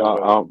go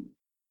ahead.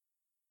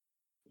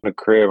 The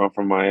crib. I'm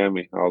from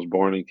Miami. I was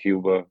born in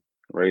Cuba,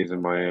 raised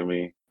in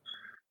Miami.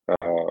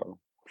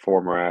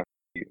 Former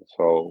athlete,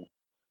 so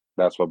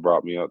that's what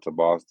brought me up to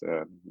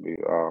Boston.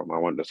 I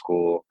went to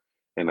school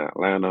in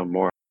Atlanta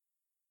more,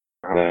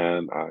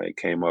 and I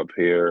came up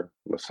here,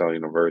 LaSalle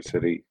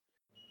University,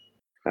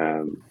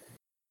 and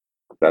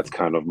that's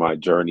kind of my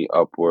journey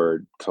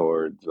upward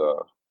towards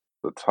the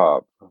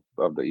top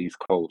of the East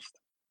Coast.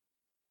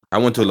 I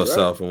went to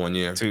LaSalle for 1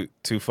 year.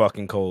 Too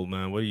fucking cold,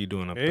 man. What are you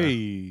doing up there?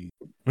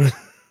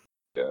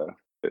 Yeah,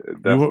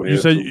 it definitely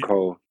is too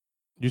cold.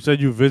 You said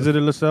you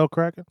visited LaSalle,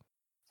 Kraken?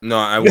 No,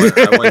 I went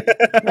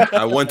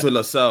to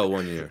LaSalle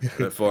 1 year.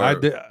 I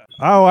did.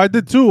 Oh, I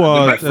did too.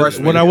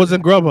 When I was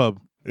in Grubhub.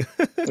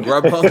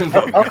 Grubhub.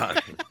 Oh,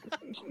 God.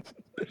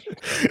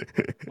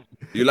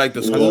 You like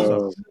the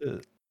school,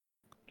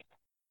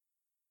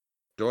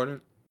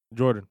 Jordan?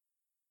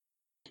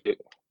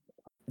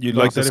 You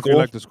like the school?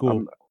 Like the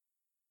school?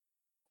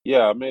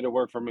 Yeah, I made it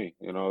work for me.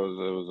 It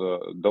was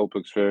a dope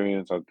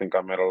experience. I think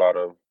I met a lot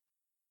of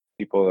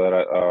people that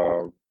I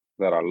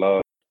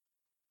love.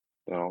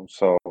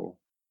 So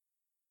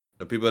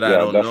the people that I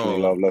don't definitely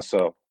know love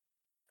LaSalle.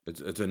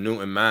 It's in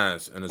Newton,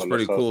 Mass, and it's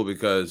pretty cool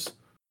because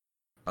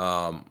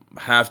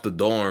half the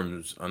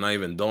dorms are not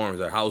even dorms;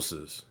 they're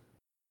houses.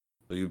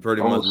 So you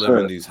pretty much live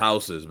in these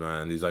houses,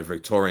 man. These like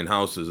Victorian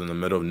houses in the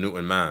middle of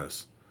Newton,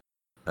 Mass.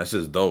 That's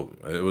just dope.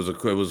 It was a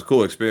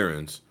cool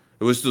experience.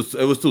 It was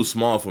too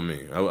small for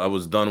me. I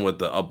was done with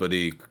the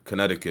uppity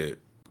Connecticut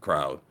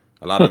crowd.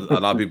 A lot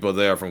of people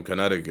there are from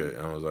Connecticut,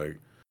 and I was like,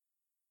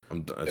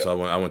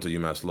 so I went to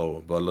UMass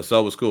Lowell, but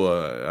LaSalle was cool.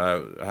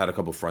 I had a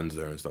couple friends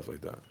there and stuff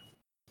like that.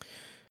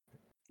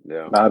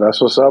 Yeah, nah,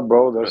 that's what's up,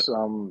 bro. That's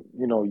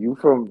you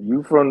from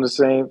the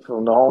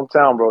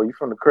hometown, bro. You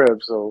from the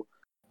crib, so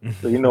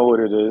you know what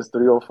it is.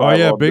 305. Oh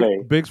yeah,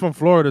 Big's from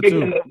Florida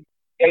too.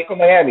 Yeah, from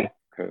Miami.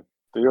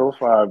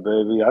 305,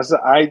 baby. I've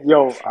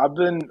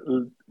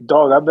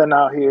been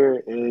out here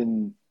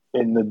in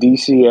the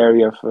DC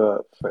area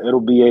for it'll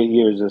be 8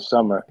 years this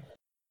summer,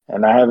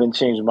 and I haven't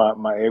changed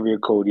my area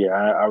code yet.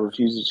 I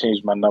refuse to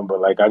change my number.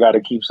 Like, I got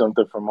to keep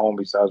something from home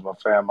besides my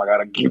fam. I got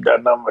to keep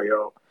that number,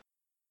 yo.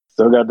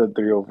 Still got the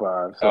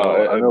 305. So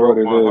I know what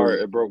it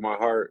is. It broke my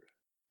heart.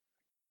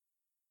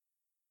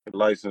 The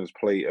license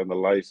plate and the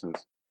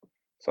license.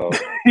 So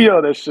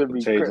yo, that should be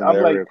changing I'm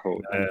the area like,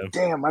 code.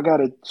 damn, I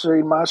gotta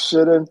trade my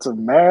shit into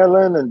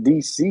Maryland and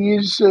DC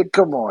and shit.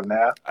 Come on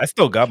now. I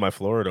still got my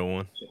Florida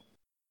one.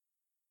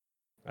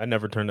 I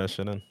never turned that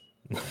shit in.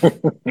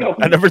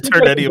 I never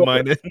turned any of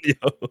mine in. Yo,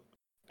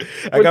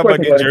 I got my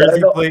New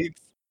Jersey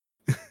plates.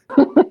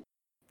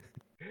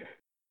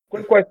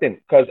 Quick question,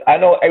 because I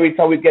know every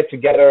time we get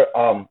together,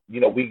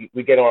 we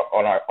get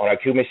on our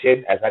Cuban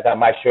shit. As I got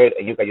my shirt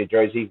and you got your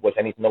jersey, which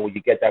I need to know where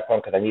you get that from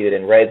because I need it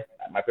in red.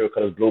 My favorite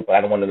color is blue, but I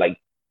don't want to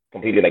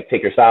completely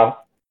take your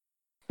style.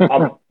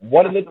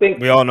 One of the things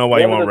we all know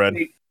why you want red.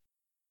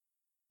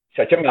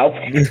 Shut your mouth.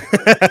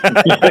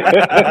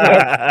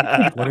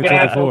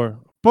 2024.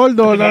 Paul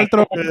Donald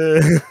Trump.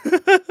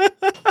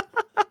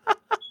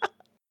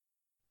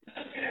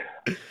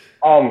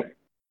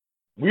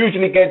 We we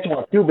usually get into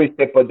our Cuban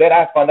shit, but then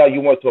I found out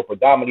you went to a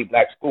predominantly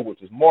black school,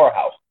 which is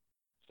Morehouse.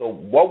 So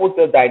what was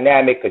the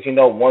dynamic? Because,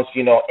 once,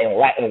 in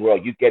Latin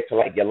world, you get to,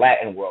 like, your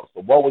Latin world.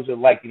 So what was it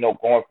like,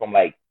 going from,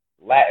 like,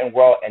 Latin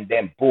world and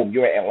then, boom,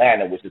 you're in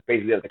Atlanta, which is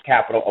basically the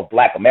capital of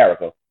Black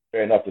America.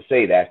 Fair enough to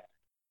say that.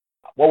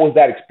 What was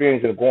that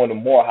experience of going to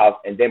Morehouse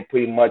and then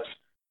pretty much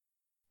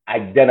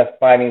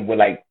identifying with,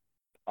 like,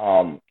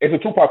 it's a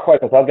two-part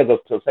question, so I'll get to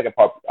the second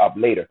part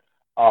later.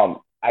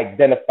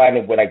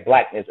 Identifying with, like,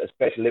 blackness,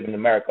 especially living in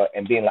America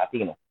and being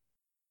Latino.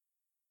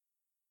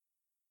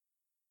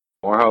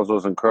 Morehouse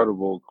was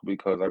incredible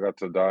because I got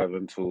to dive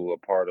into a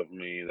part of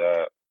me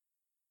that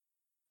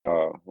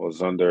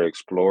was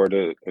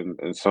underexplored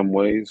in some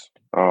ways.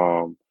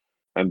 And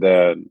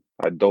then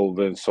I dove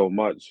in so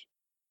much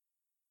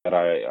that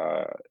it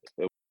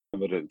was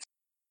evident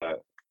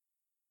that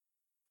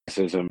this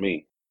isn't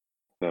me,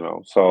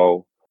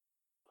 So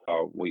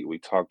we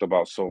talked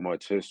about so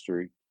much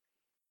history,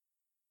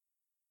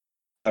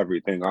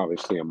 everything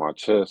obviously in my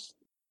chest,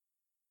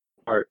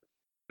 part,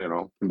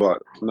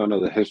 but none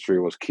of the history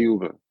was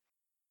Cuban.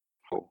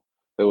 So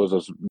there was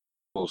a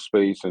little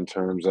space in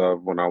terms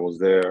of when I was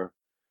there,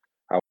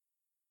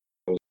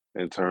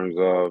 in terms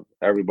of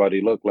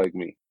everybody looked like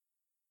me.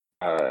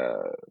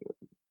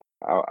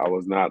 I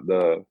was not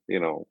the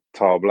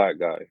tall black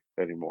guy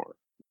anymore.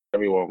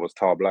 Everyone was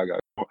tall black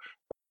guys,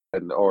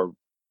 or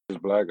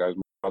just black guys.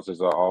 My house is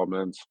an all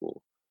men's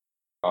school.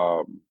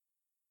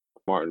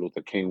 Martin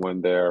Luther King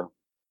went there,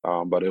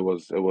 but it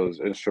was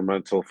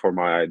instrumental for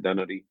my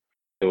identity.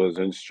 It was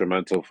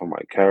instrumental for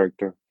my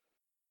character.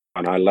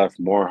 When I left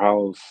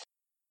Morehouse,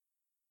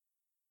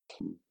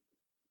 I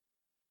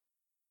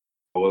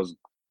was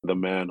the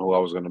man who I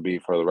was going to be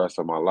for the rest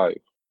of my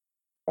life.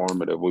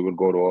 Formative. We would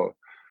go to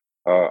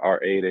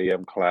our 8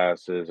 a.m.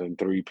 classes in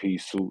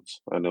 3-piece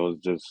suits, and it was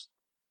just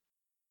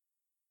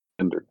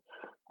hindered.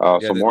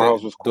 So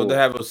Morehouse was cool. Do they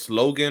have a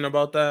slogan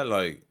about that?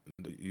 Like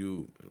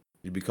you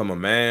become a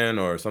man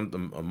or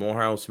something, a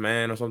Morehouse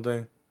man or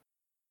something?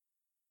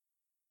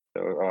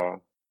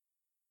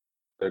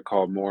 They're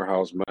called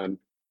Morehouse men,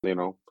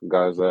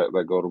 guys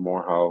that go to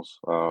Morehouse.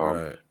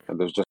 Right. And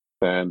there's just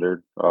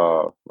standard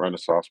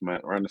Renaissance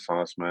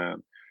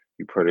man.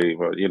 You pretty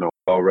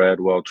well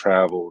read, well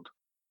traveled,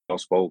 well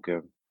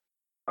spoken.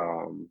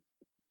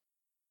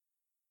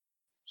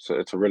 So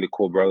it's a really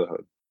cool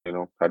brotherhood.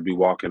 I'd be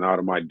walking out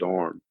of my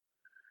dorm,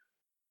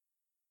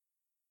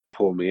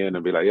 pull me in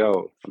and be like,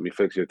 "Yo, let me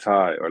fix your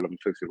tie," or "Let me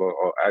fix your."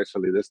 Oh,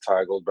 actually, this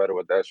tie goes better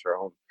with that shirt.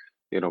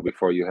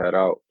 Before you head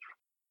out.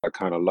 I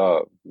kind of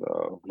love.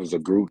 There's a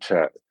group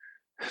chat.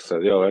 So,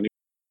 yo, anybody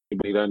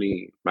need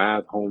any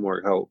math,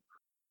 homework, help?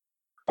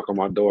 Knock on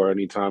my door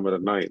any time of the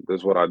night.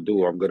 This is what I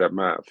do. I'm good at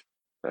math.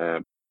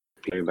 And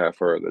getting that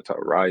further to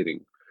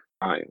writing,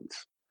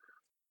 science,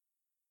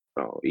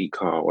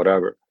 econ,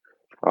 whatever.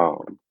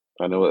 And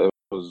it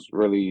was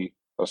really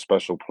a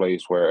special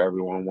place where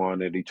everyone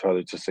wanted each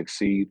other to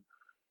succeed.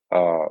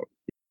 You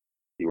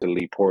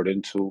really poured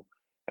into,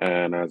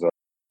 and as a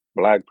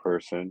black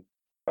person,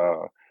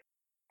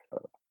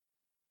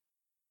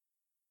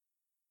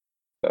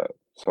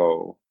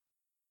 so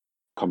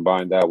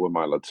combine that with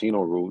my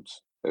Latino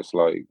roots. It's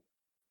like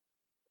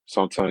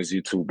sometimes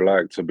you too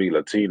black to be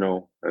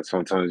Latino, and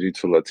sometimes you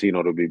too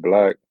Latino to be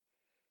black.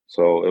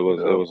 So it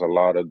was a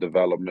lot of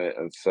development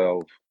and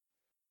self,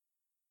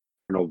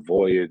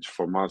 voyage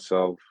for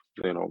myself,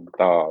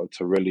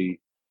 to really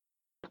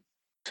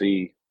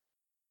see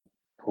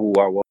who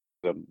I was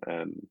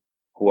and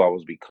who I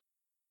was becoming,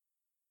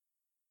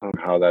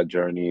 how that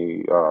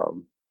journey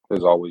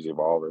is always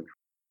evolving.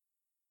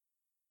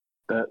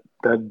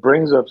 That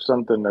brings up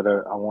something that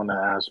I want to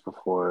ask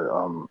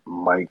before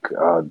Mike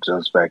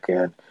jumps back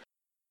in.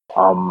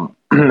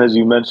 As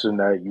you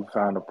mentioned that you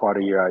found a part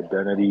of your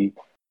identity,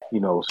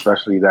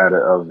 especially that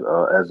of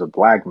as a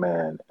black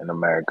man in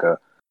America.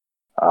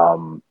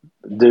 Do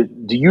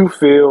you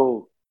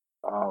feel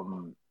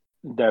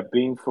that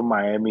being from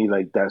Miami,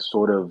 like that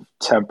sort of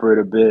tempered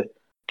a bit?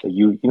 That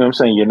you know what I'm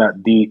saying? You're not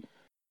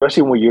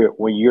especially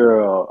when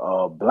you're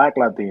a black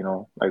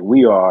Latino like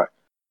we are.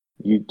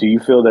 Do you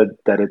feel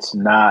that it's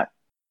not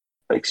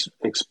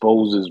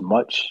exposed as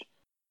much?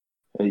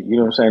 You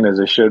know what I'm saying, as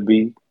it should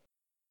be?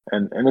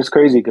 And it's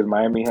crazy because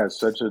Miami has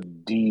such a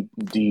deep,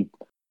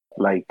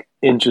 like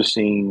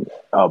interesting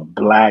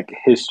black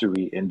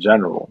history in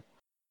general.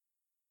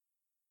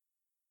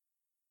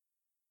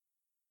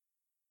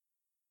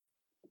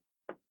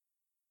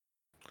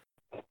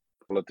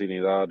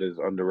 Latinidad is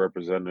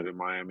underrepresented in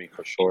Miami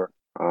for sure.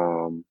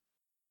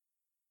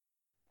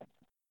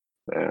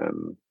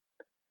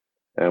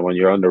 And when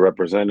you're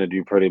underrepresented,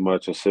 you pretty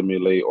much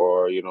assimilate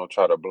or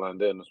try to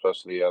blend in,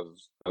 especially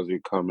as you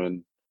come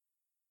in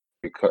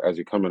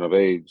of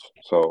age.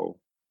 So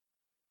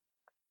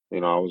I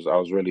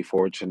was really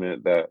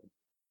fortunate that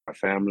my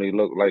family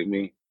looked like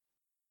me.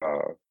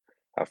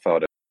 I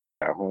felt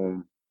at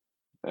home,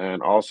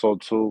 and also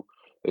too,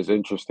 it's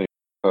interesting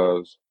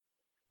because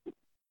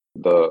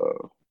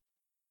the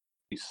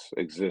peace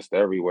exists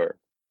everywhere.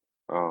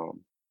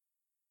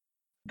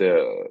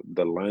 the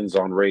lens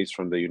on race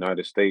from the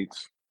United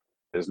States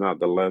is not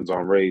the lens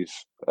on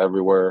race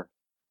everywhere.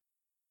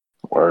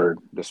 Word.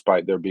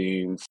 Despite there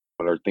being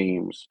similar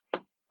themes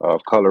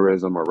of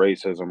colorism or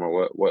racism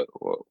or what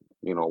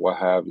what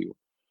have you.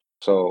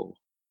 So,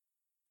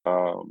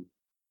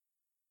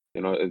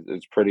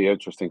 it's pretty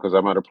interesting because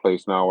I'm at a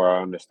place now where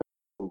I understand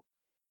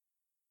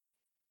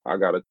I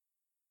gotta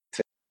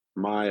take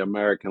my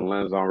American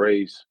lens on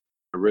race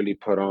and really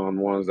put on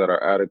ones that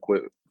are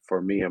adequate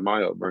for me and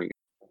my upbringing.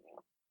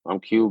 I'm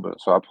Cuban,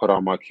 so I put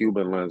on my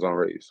Cuban lens on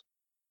race.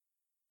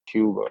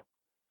 Cuba.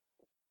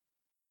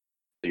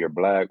 You're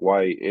black,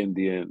 white,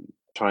 Indian,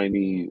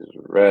 Chinese,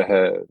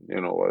 redhead,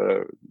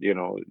 whatever,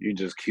 you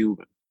just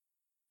Cuban.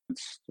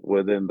 It's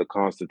within the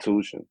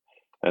Constitution,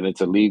 and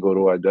it's illegal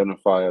to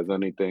identify as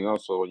anything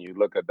else. So when you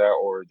look at that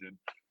origin,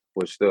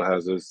 which still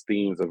has its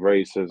themes of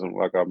racism,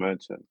 like I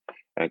mentioned,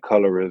 and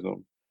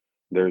colorism,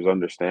 there's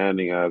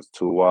understanding as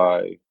to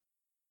why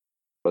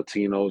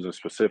Latinos and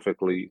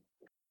specifically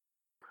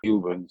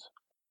Cubans,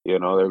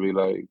 they'll be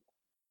like,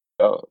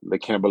 oh, they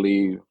can't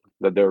believe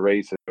that they're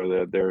racist or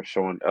that they're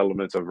showing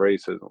elements of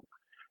racism.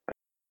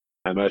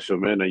 And mesh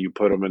them in and you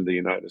put them in the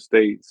United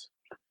States.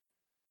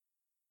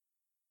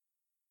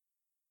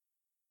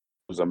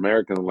 There's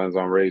American lens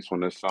on race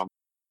when there's some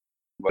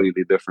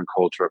completely different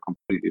culture, a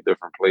completely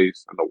different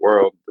place in the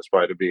world,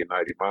 despite it being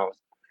 90 miles.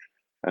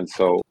 And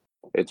so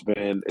it's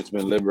been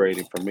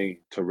liberating for me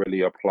to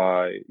really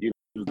apply, use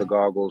the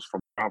goggles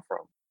from where I'm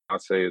from. I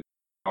say it's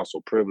also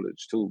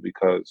privileged too,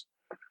 because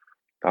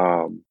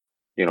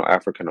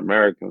African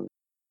Americans,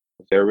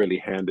 they're really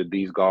handed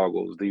these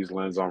goggles, these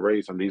lens on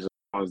race, and these are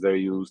the ones they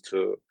use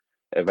to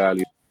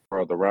evaluate the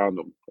world around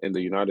them in the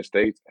United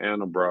States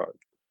and abroad.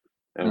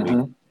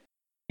 And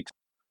we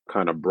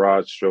kind of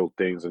broad stroke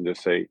things and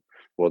just say,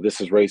 well, this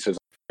is racism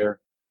here.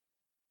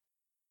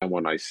 And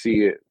when I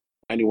see it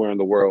anywhere in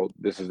the world,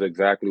 this is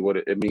exactly what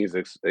it means.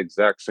 It's the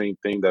exact same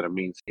thing that it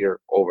means here,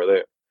 over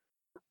there.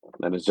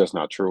 And it's just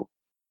not true.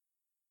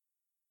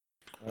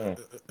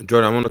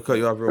 Jordan, I want to cut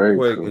you off real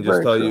quick and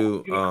just tell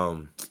you,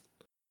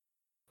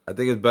 I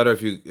think it's better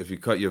if you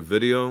cut your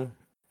video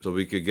so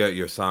we could get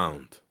your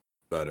sound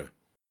better.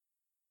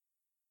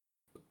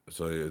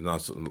 So it's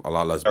not a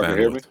lot less bandwidth.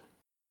 Hear me?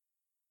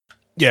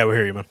 Yeah, we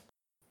hear you, man.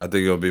 I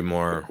think it'll be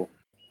more,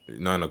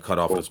 not gonna cut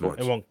off as much.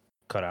 It won't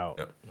cut out.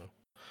 Yeah. No.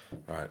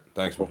 All right,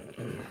 thanks, man.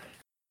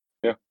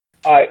 Yeah.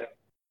 All right.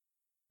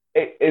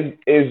 It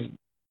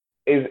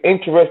is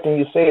interesting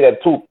you say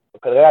that too,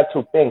 because I got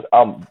two things.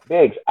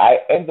 Biggs, I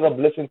ended up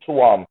listening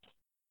to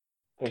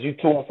because you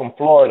two are from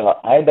Florida.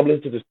 I ended up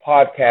listening to this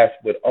podcast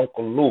with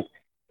Uncle Luke,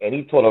 and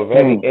he told a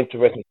very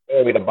interesting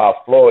story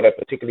about Florida,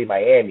 particularly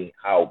Miami.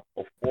 How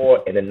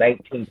before in the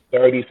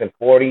 1930s and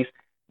 40s,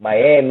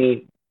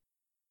 Miami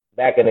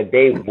back in the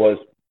day was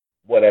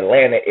what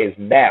Atlanta is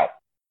now.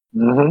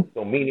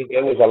 So meaning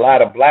there was a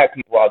lot of black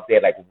people out there,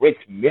 like rich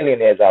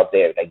millionaires out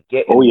there, like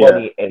getting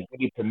money and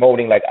really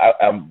promoting, like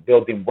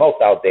building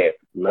wealth out there.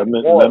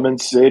 Lemon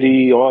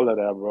City, all of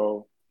that,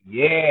 bro.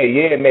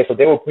 Yeah, man. So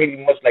they were pretty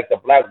much like the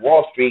Black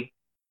Wall Street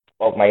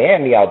of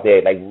Miami out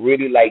there, like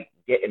really like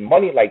getting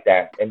money like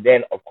that. And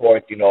then, of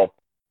course,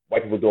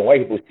 white people doing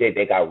white people shit,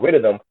 they got rid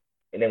of them.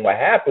 And then what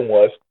happened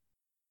was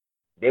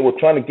they were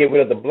trying to get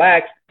rid of the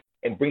blacks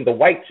and bring the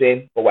whites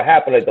in. But what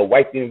happened is the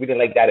whites didn't really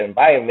like that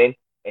environment,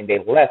 and they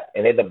left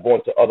and ended up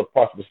going to other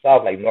parts of the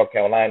South, like North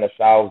Carolina,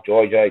 South,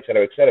 Georgia, et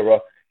cetera,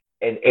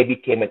 and it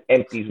became an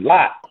empty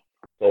lot.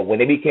 So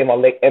when it became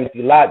a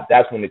empty lot,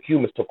 that's when the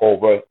Cubans took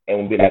over and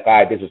would be like, all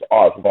right, this is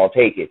ours, we're gonna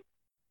take it.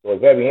 So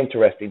it's very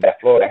interesting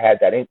that Florida had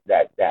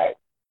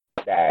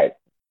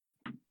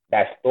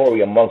that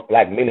story amongst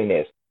black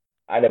millionaires.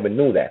 I never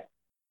knew that.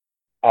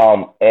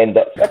 And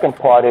the second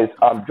part is,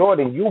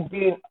 Jordan, you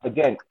being,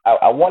 again,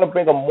 I want to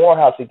bring up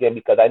Morehouse again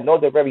because I know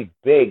they're very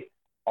big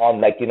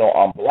on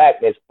on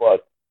blackness,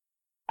 but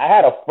I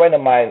had a friend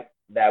of mine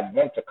that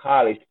went to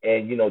college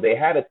and, they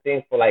had a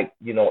thing for a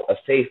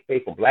safe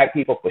space for black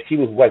people, but she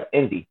was West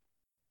Indies.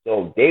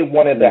 So they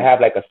wanted to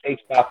have a safe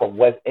spot for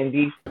West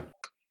Indies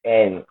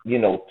and,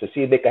 to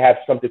see if they could have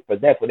something for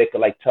them where they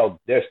could tell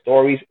their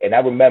stories. And I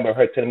remember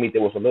her telling me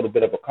there was a little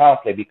bit of a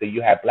conflict because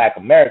you had black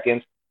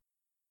Americans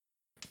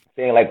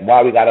saying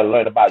why we got to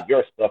learn about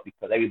your stuff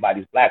because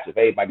everybody's black. So if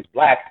everybody's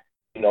black,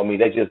 they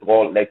just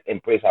go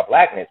embrace our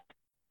blackness.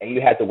 And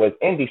you had the West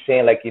Indies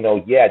saying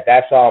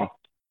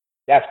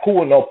that's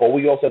cool enough, but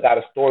we also got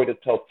a story to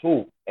tell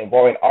too,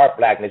 involving our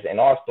blackness and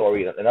our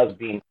story and us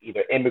being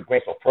either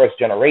immigrants or first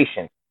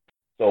generation.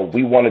 So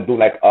we want to do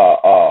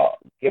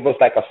give us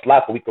a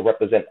slot where we could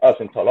represent us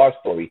and tell our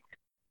story.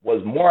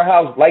 Was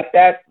Morehouse like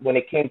that when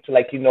it came to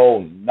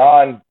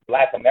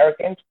non-black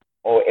Americans?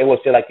 Or it was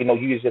just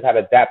you just had to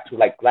adapt to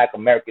black Black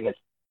American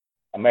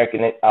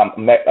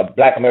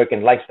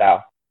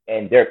lifestyle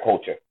and their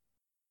culture?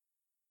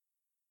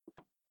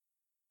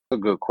 That's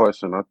a good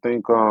question. I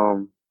think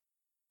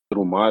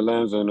through my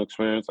lens and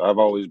experience, I've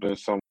always been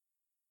someone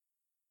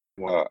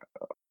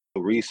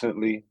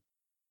recently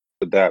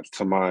adapts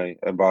to my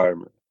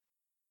environment.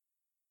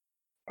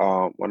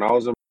 When I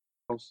was in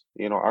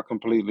I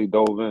completely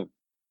dove in.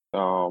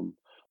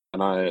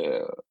 And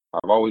I've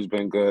always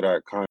been good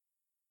at kind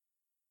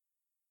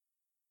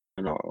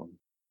of,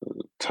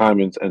 time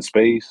and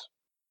space.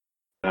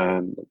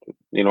 And,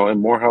 in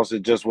Morehouse,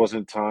 it just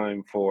wasn't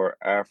time for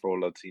Afro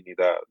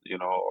Latinidad,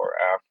 or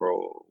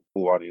Afro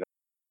Cubanidad.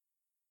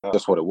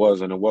 That's what it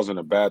was. And it wasn't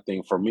a bad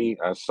thing for me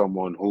as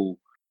someone who,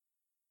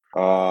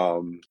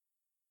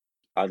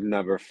 I've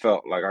never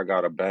felt like I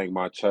gotta bang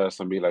my chest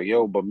and be like,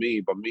 yo, but me,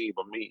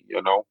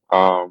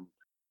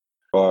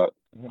 But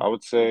I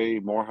would say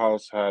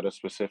Morehouse had a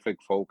specific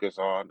focus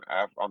on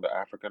the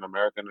African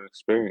American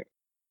experience,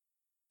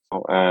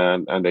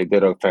 and they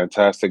did a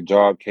fantastic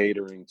job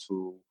catering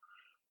to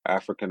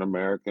African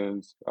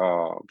Americans,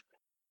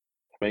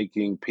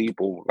 making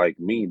people like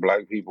me,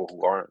 Black people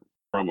who aren't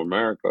from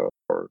America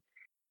or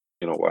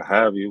what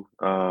have you,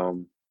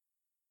 of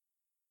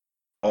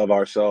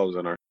ourselves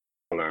and our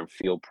and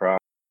feel proud.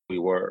 We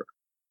were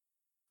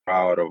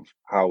proud of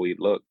how we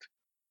looked,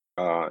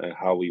 and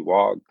how we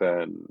walked,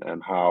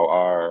 and how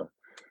our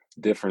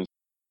difference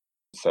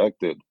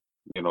sected,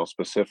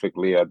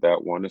 specifically at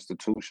that one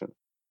institution.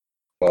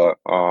 But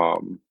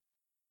for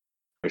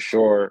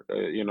sure,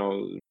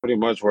 pretty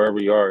much wherever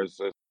you are is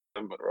a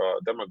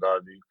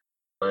demagogy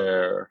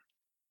where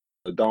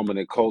the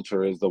dominant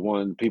culture is the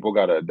one people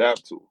got to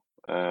adapt to.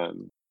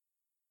 And,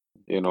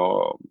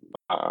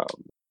 um,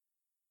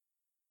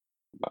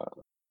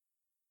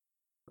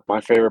 my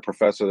favorite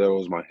professor there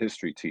was my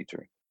history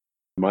teacher.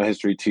 My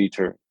history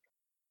teacher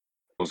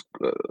was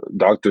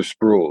Dr.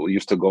 Spruill.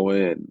 Used to go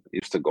in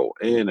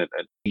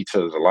and teach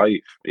us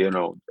life,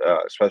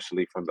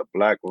 especially from the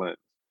Black lens,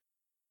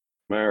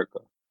 America.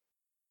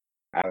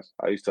 I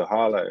used to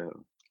holler at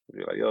him,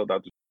 be like, "Yo,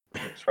 Dr.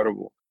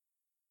 Incredible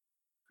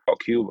about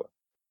Cuba."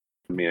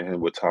 Me and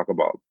him would talk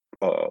about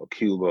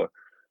Cuba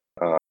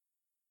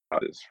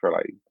for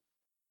like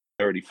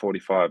 30,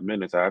 45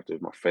 minutes after.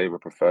 My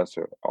favorite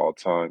professor all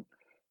time.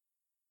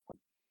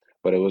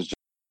 But it was just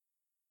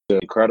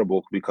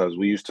incredible because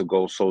we used to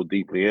go so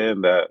deeply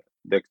in that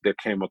there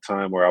came a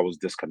time where I was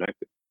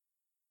disconnected.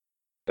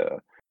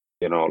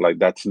 Like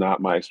that's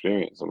not my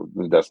experience.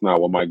 That's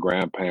not what my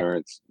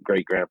grandparents,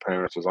 great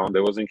grandparents was on.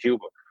 They was in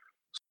Cuba.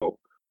 So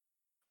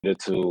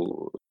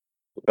to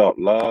felt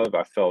love.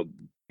 I felt,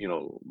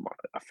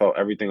 I felt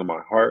everything in my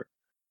heart.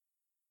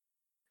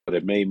 But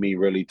it made me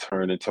really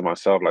turn into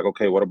myself. Like,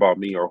 okay, what about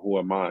me, or who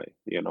am I?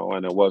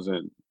 And it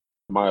wasn't,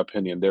 in my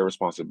opinion, their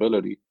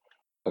responsibility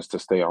as to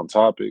stay on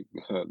topic.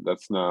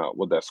 That's not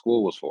what that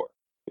school was for.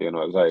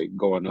 It's like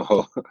going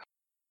to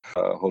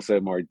Jose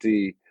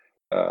Marti,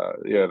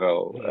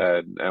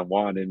 and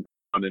wanting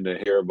to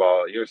hear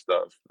about your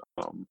stuff.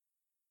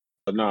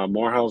 But no,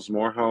 Morehouse,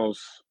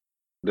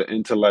 the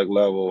intellect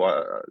level,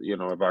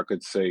 if I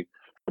could say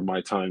from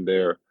my time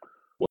there,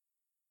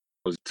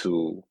 was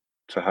to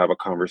have a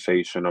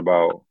conversation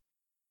about,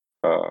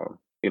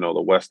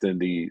 the West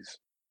Indies,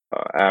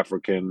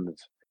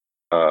 Africans,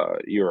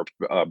 Europe,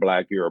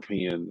 Black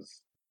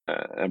Europeans,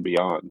 and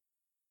beyond.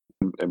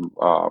 And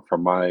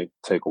from my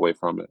takeaway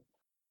from it.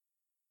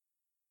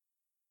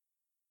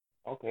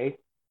 Okay,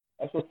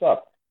 that's what's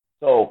up.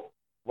 So,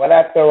 right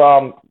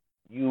after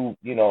you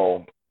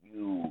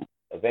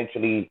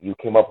eventually you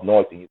came up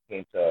north and you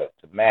came to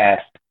Mass,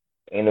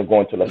 and ended up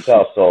going to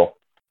LaSalle. So,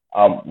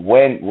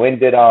 when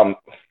did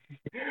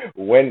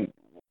when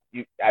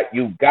you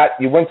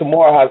went to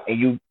Morehouse and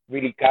you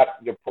really got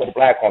your pro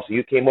Black on? So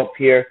you came up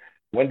here.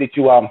 When did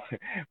you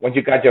when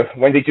did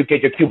you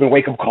get your Cuban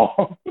wake up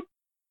call?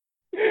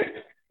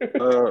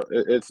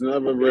 It's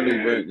never really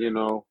been,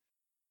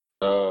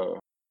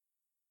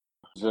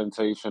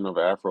 representation of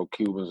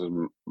Afro-Cubans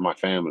in my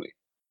family.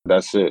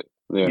 That's it,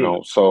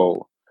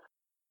 So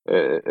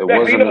it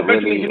wasn't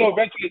eventually,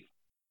 really.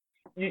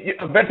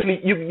 Eventually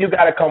you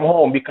got to come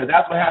home, because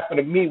that's what happened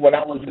to me when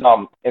I was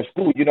in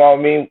school. You know what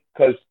I mean?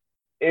 Because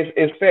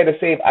it's fair to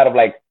say, out of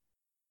like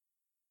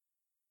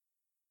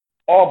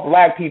all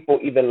Black people,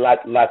 either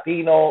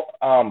Latino,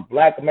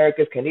 Black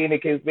Americans,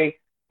 Canadian kids,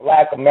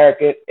 Black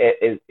American,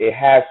 it's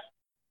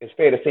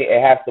fair to say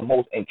it has the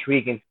most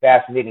intriguing,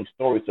 fascinating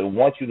story. So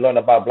once you learn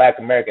about Black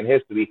American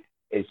history,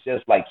 it's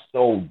just like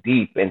so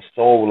deep and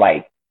so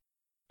like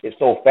it's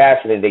so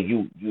fascinating that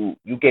you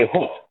get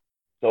hooked.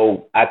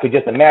 So I could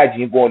just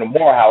imagine you going to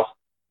Morehouse,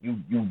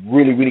 you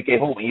really, really get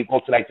hooked, and you go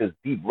to like this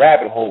deep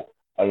rabbit hole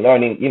of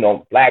learning,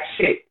 Black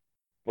shit.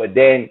 But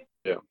then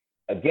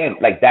again,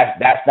 like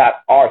that's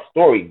not our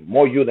story,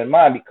 more you than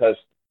mine, because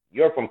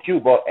you're from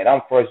Cuba and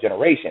I'm first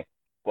generation.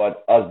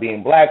 But us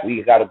being Black,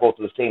 we got to go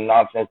through the same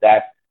nonsense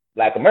that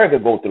Black America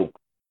go through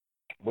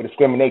with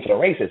discrimination and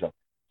racism.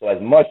 So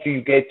as much as you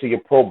get to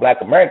your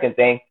pro-Black American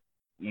thing,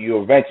 you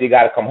eventually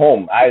got to come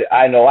home.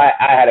 I know I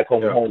had to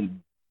come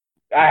home.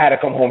 I had to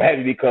come home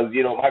heavy because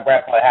my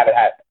grandfather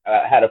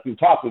had a few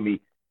talks with me.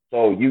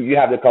 So you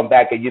have to come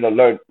back and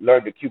learn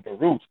the Cuban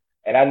roots.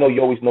 And I know you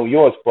always know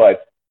yours,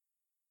 but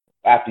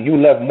after you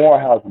left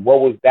Morehouse,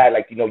 what was that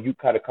like? You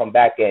kind of come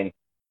back and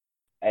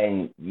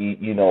having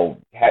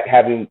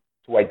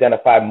to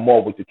identify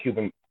more with the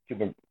Cuban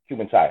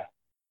side.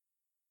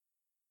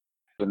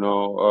 you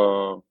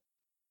know,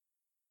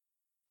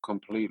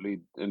 completely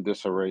in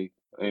disarray.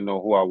 I didn't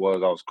know who I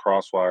was. I was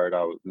crosswired.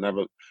 I was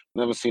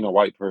never seen a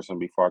white person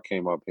before I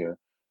came up here,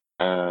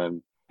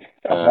 and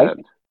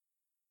and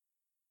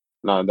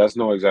no, that's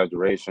no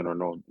exaggeration or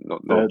no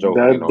joke.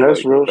 You know,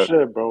 That's like real that.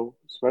 shit, bro.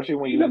 Especially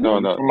when you No.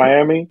 from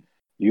Miami,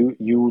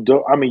 you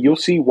don't. I mean, you'll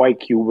see white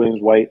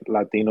Cubans, white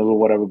Latinos, or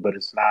whatever, but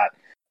it's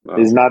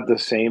not the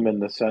same in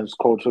the sense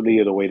culturally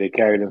or the way they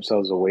carry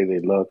themselves, the way they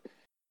look.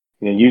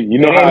 You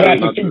know how it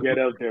is when you get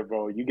out there,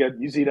 bro.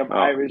 You see them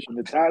Irish and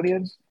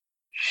Italians.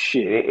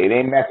 Shit, it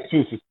ain't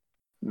Massachusetts.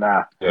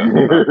 Nah.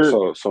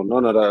 Yeah. So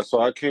none of that.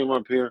 So I came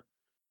up here,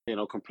 you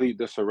know, complete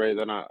disarray.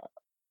 Then I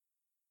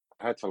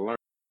had to learn.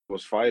 I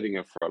was fighting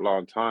it for a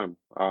long time,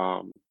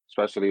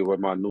 especially with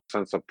my new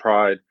sense of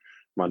pride,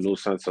 my new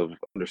sense of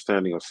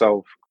understanding of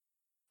self.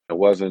 It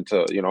wasn't,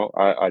 you know,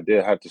 I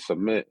did have to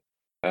submit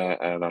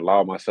and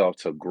allow myself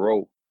to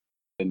grow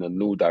in the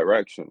new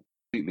direction,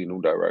 completely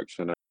new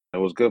direction. And it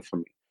was good for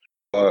me.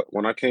 But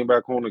when I came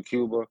back home to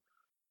Cuba,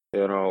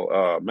 you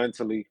know,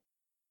 mentally,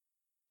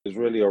 it's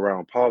really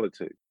around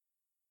politics.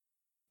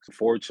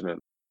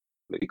 Unfortunately,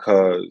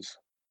 because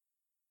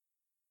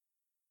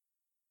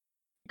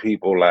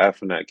people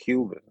laughing at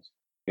Cubans,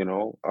 you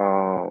know,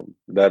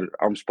 that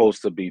I'm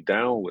supposed to be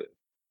down with.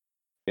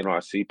 You know, I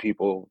see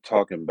people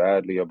talking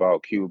badly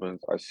about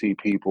Cubans. I see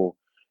people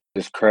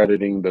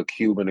discrediting the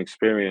Cuban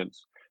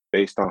experience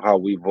based on how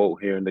we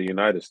vote here in the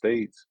United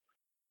States.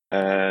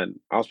 And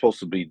I'm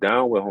supposed to be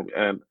down with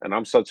him. And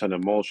I'm such an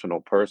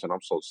emotional person.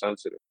 I'm so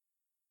sensitive.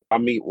 I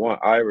meet one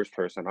Irish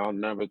person, I'll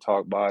never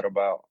talk bad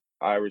about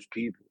Irish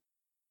people.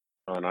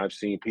 And I've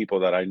seen people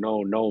that I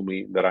know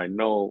me, that I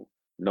know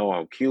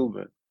I'm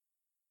Cuban,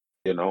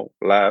 you know,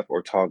 laugh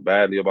or talk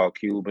badly about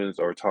Cubans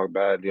or talk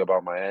badly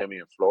about Miami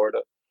and Florida.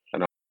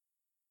 And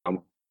I'm,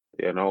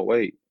 you know,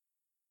 wait,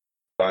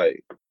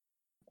 like,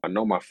 I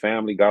know my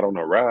family got on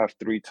a raft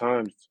 3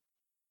 times.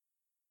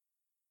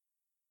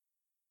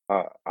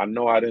 I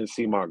know I didn't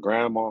see my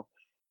grandma,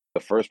 the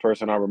first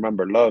person I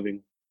remember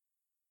loving,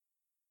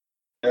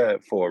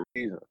 dead for a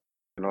reason.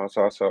 You know,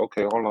 so I said,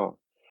 okay, hold on.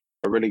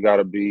 I really got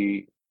to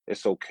be,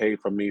 it's okay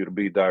for me to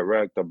be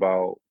direct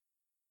about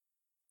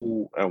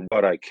who and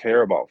what I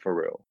care about for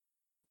real.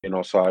 You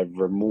know, so I've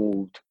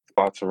removed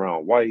thoughts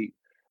around white,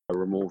 I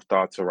removed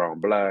thoughts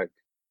around black.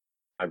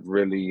 I've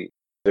really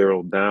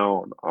zeroed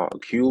down on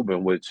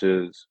Cuban, which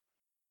is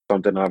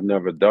something I've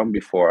never done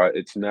before.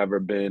 It's never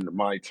been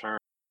my turn.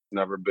 It's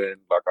never been,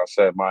 like I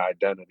said, my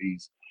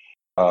identity's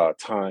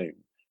time.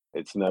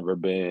 It's never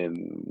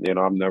been, you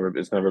know,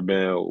 it's never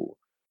been,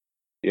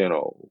 you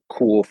know,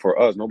 cool for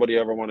us. Nobody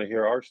ever want to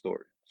hear our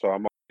story. So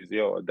I'm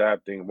always,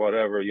 adapting,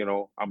 whatever, you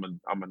know, I'm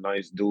a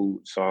nice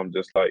dude. So I'm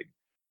just like,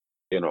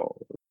 you know,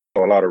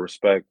 so a lot of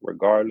respect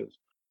regardless.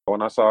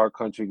 When I saw our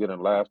country getting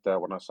laughed at,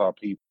 when I saw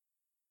people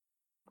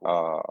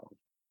uh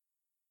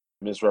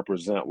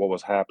misrepresent what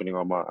was happening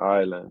on my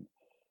island,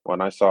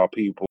 when I saw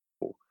people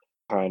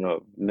kind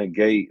of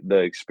negate the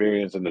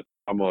experience and the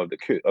trauma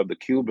of the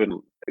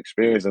Cuban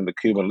experience and the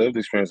Cuban lived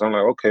experience, I'm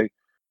like, okay,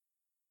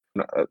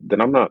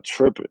 then I'm not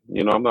tripping.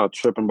 You know, I'm not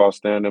tripping about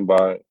standing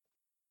by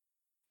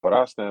what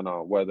I stand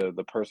on, whether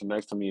the person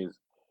next to me is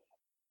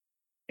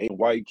a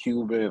white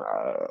Cuban,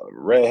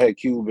 redhead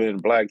Cuban,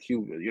 black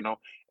Cuban, you know,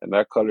 and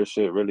that color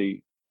shit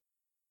really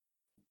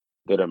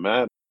didn't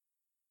matter,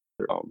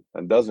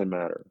 and doesn't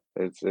matter.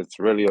 It's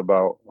really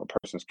about a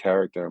person's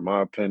character, in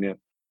my opinion.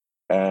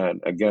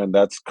 And again,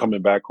 that's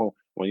coming back home.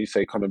 When you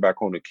say coming back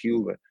home to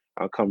Cuba,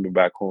 I'm coming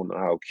back home to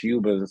how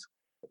Cubans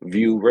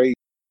view race.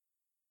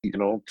 You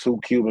know, two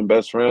Cuban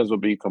best friends will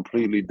be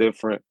completely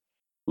different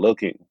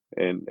looking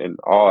in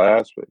all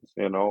aspects.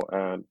 You know,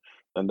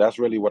 and that's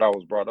really what I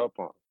was brought up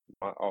on.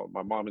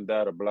 My mom and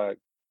dad are black.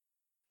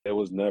 It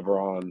was never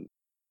on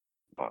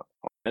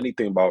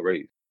anything about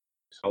race.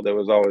 So there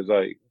was always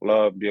like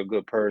love, be a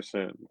good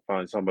person,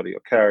 find somebody a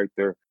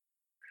character,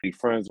 be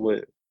friends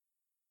with.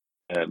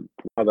 And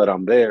now that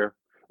I'm there,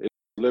 it's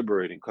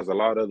liberating because a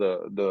lot of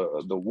the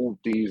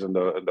whoopties and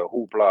the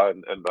hoopla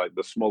and like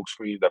the smoke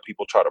screens that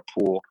people try to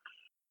pull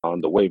on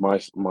the way my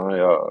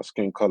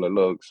skin color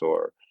looks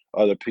or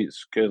other people's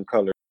skin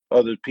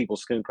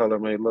color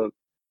may look,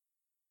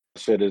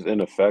 shit is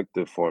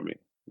ineffective for me.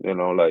 You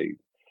know, like,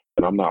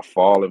 and I'm not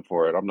falling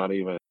for it. I'm not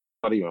even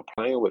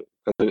playing with it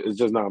because it's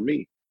just not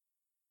me.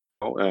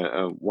 You know?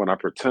 And when I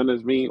pretend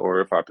as me,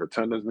 or if I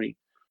pretend as me,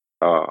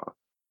 uh,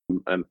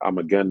 and I'm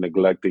again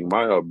neglecting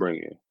my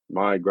upbringing,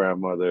 my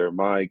grandmother,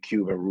 my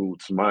Cuban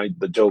roots,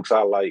 the jokes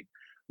I like,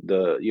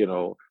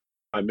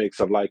 my mix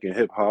of liking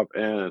hip hop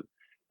and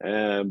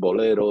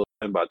bolero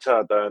and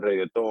bachata and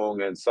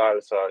reggaeton and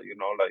salsa. You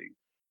know, like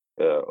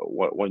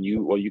when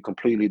you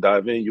completely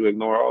dive in, you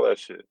ignore all that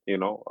shit. You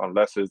know,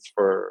 unless it's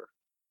for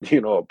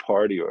a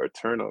party or a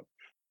turn up,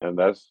 and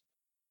that's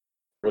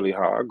really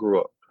how I grew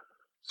up.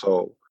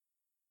 So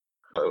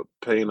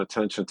paying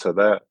attention to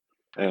that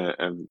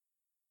and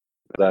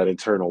that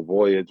internal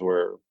voyage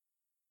where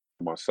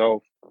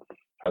myself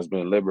has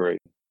been liberating.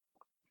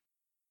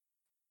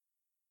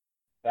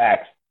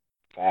 Facts.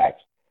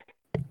 Facts.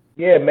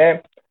 Yeah,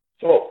 man.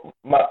 So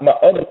my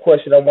other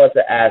question I wanted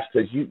to ask,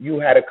 because you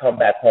had to come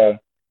back home.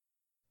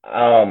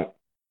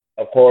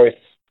 Of course,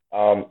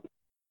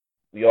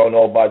 we all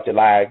know about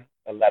July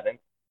 11th.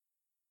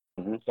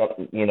 Mm-hmm.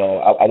 So, you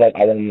know, I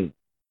didn't.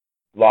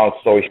 Long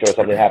story short,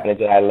 something happened on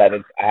July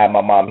 11th. I had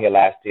my mom here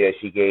last year.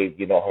 She gave,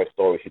 you know, her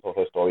story. She told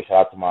her story.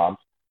 Shout out to moms.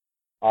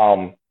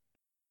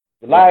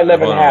 July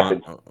 11th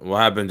happened. What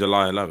happened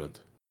July 11th?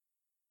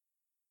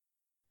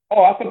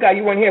 Oh, I forgot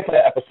you weren't here for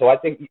that episode. I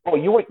think. Oh,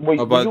 you were.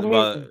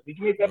 Did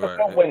you make the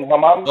episode when my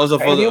mom? Those are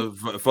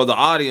for the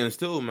audience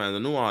too, man. The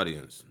new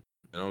audience.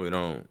 You know, we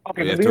don't.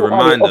 Okay, we have to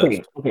remind us.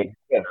 Okay,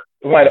 yeah.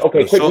 Right.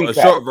 Okay, quick recap. A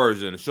short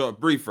version,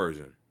 brief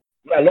version.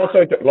 Yeah, long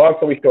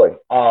story short.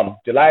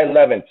 July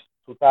 11th,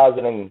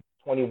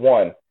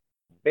 2021,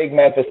 big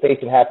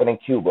manifestation happened in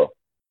Cuba.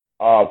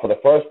 For the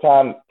first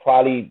time,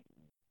 probably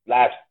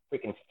last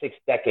freaking 6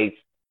 decades,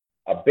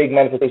 a big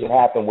manifestation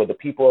happened where the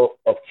people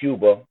of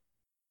Cuba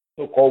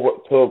took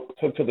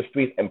to the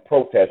streets and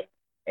protest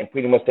and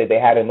pretty much said they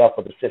had enough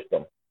of the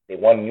system. They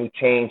wanted new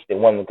change. They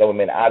wanted the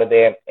government out of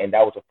there. And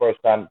that was the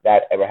first time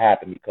that ever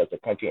happened because the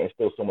country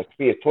instilled so much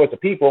fear towards the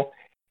people.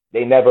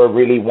 They never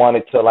really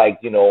wanted to, like,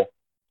 you know,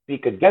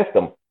 speak against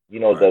them. You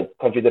know, the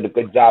country did a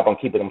good job on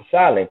keeping them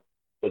silent.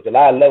 So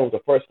July 11th was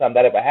the first time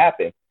that ever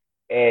happened.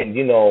 And,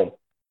 you know,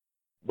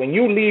 when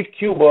you leave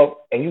Cuba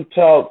and you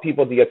tell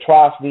people the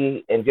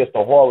atrocity and just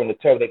the horror and the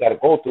terror they got to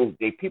go through,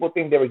 people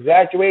think they're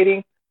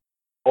exaggerating,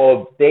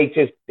 or they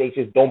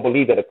just don't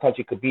believe that a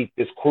country could be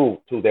this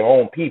cruel to their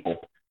own people.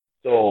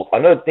 So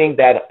another thing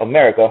that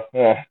America,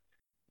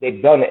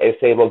 they've done is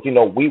say, look, you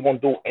know, we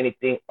won't do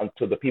anything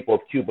until the people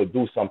of Cuba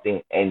do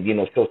something and, you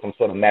know, show some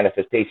sort of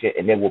manifestation,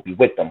 and then we'll be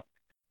with them.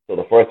 So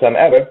the first time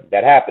ever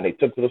that happened, they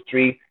took to the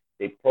street,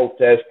 they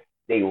protest,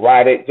 they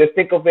rioted. Just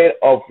think of it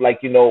of like,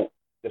 you know,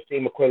 the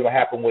same equivalent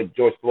happened with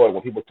George Floyd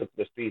when people took to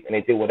the streets and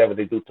they did whatever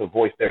they do to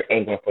voice their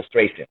anger and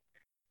frustration.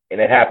 And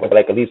it happened for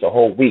like at least a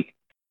whole week.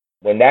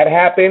 When that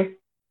happened,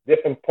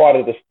 different part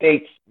of the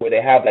states where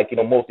they have, like, you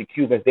know, mostly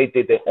Cubans, they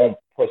did their own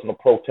personal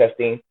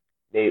protesting.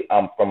 They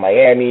from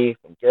Miami,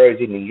 from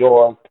Jersey, New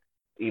York,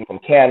 even from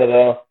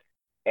Canada,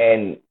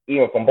 and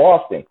even from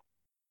Boston.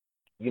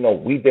 You know,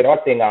 we did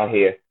our thing out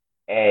here,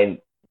 and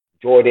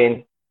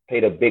Yordyn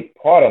played a big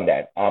part on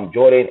that.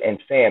 Yordyn and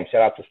Sam,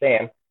 shout out to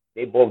Sam,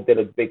 they both did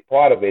a big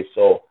part of it.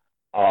 So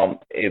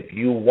if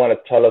you want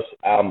to tell us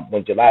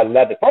when July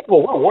 11th, first of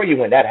all, where were you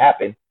when that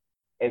happened?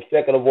 And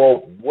second of all,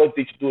 what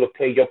did you do to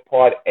play your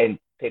part and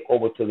take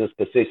over to this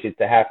position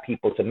to have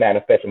people to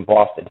manifest in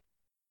Boston?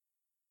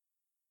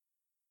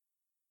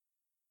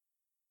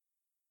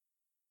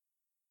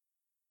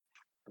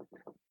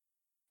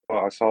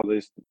 Well, I saw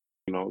this,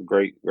 you know,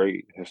 great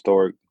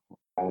historic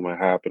moment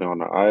happen on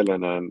the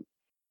island, and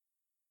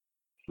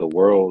the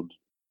world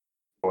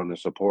going to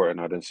support. And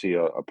I didn't see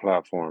a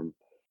platform,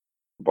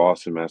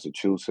 Boston,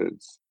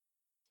 Massachusetts,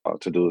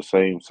 to do the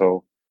same.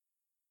 So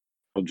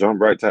I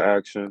jumped right to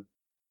action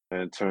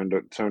and turned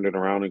it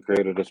around and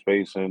created a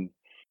space in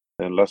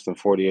less than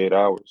 48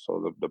 hours.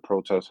 So the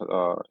protest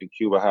in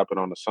Cuba happened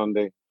on a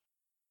Sunday,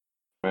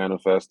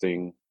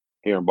 manifesting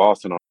here in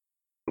Boston on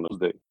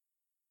Tuesday.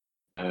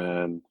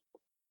 And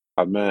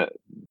I met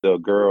the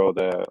girl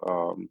that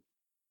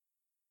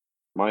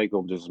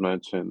Michael just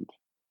mentioned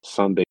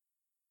Sunday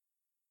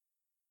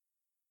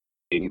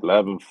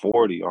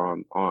 11:40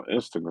 on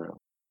Instagram.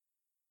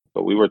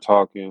 So we were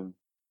talking,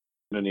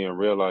 and then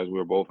realized we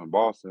were both in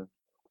Boston,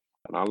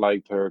 and I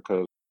liked her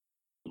because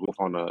we were both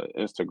on the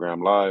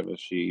Instagram live, and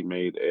she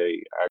made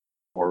a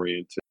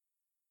action-oriented.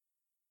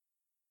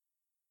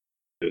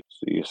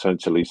 She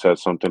essentially said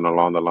something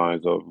along the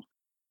lines of,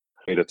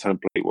 "Made a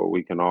template where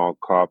we can all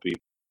copy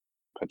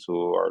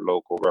to our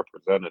local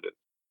representative."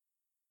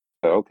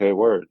 I said, "Okay,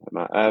 word," and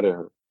I added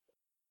her.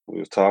 We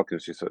was talking.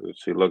 She said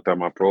she looked at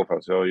my profile. I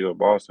said, "Oh, you're in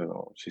Boston?"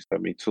 Oh, she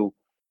said, "Me too."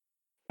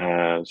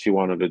 And she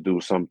wanted to do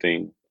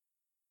something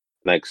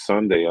next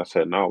Sunday. I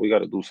said, "No, we got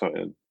to do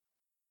something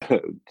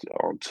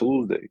on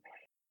Tuesday."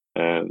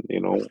 And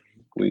you know,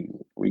 we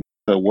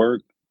the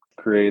work,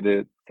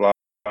 created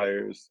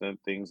flyers,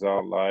 sent things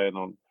out live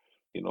on,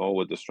 you know,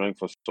 with the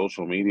strength of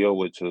social media,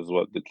 which is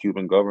what the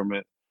Cuban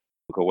government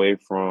took away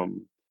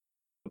from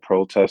the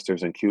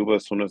protesters in Cuba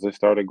as soon as they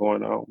started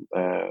going out.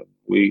 And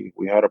we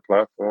had a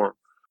platform.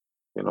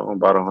 You know,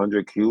 about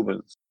 100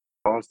 Cubans.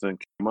 Austin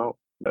came out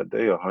that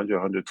day, 100,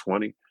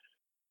 120.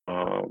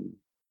 And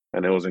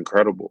it was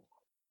incredible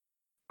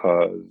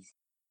because,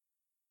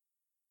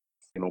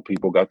 you know,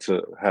 people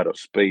had a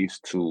space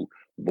to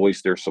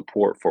voice their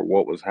support for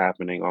what was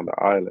happening on the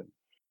island,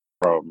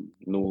 from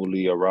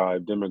newly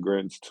arrived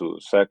immigrants to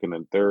second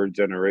and third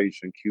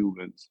generation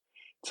Cubans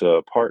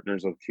to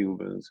partners of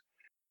Cubans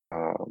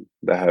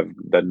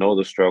that know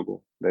the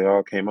struggle. They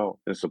all came out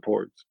in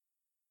support.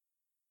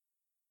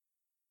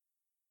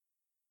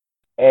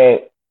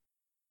 And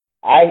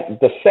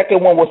the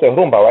second one was in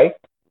Rumba, right?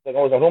 The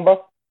second one was in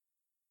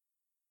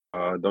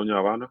Rumba? Doña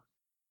Habana?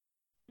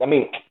 I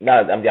mean, no,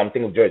 I'm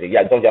thinking of Jersey.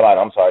 Yeah, Doña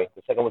Habana, I'm sorry.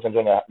 The second was in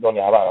Doña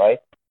Habana, right?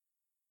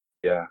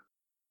 Yeah.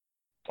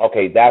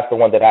 Okay, that's the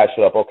one that I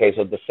showed up. Okay,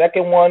 so the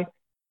second one,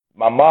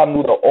 my mom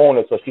knew the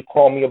owner, so she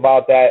called me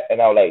about that,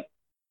 and I was like,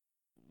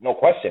 no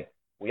question,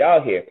 we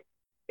out here.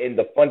 And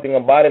the fun thing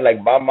about it,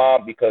 like my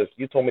mom, because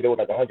you told me there was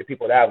like 100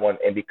 people at that one,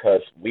 and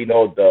because we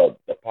know the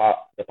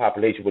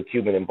population with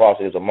Cuban in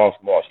Boston is among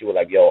small, she was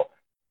like, yo,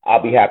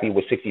 I'll be happy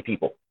with 60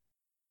 people.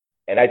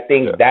 And I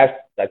think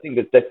I think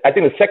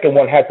the second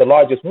one had the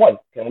largest one.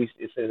 Is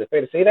it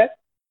fair to say that?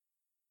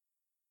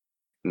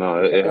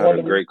 No, it had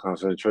a great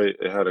concentrate.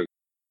 It had the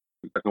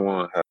second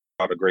one had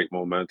a lot of great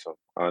momentum,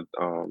 and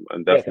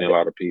definitely a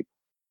lot of people.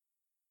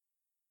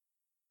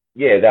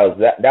 Yeah,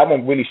 that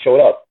one really showed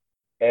up,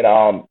 and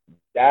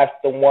that's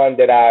the one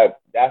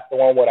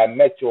when I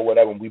met you or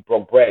whatever, and we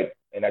broke bread.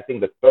 And I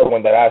think the third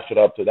one that I showed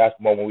up to, that's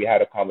the one when we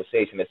had a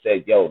conversation that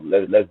said, yo,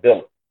 let's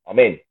build. I'm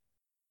in.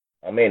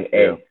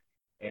 And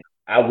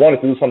I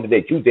wanted to do something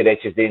that you did. I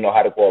just didn't know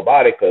how to go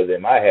about it, because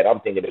in my head, I'm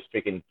thinking there's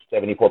freaking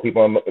 74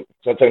 Cubans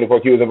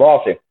in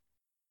Boston.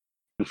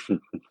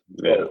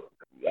 Yeah. So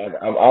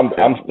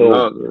I'm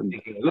still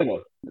thinking a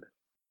little.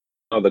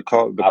 No, the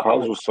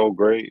cause was so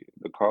great.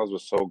 The cause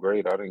was so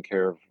great. I didn't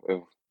care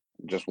if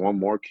just one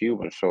more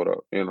Cuban showed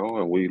up,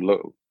 and we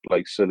looked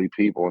like silly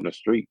people in the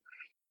street,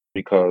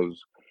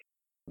 because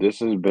this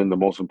has been the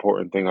most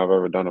important thing I've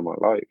ever done in my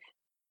life.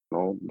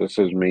 This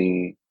is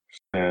me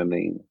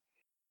standing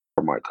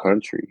for my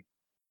country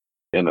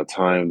in a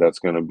time that's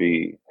going to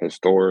be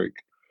historic,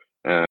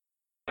 and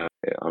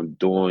I'm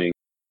doing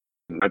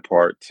my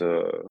part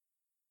to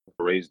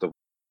raise the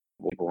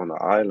people on the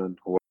island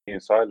who are being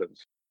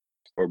silenced,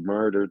 or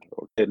murdered,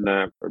 or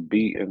kidnapped, or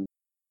beaten,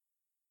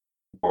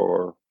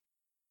 or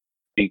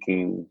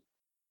speaking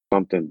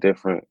something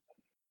different.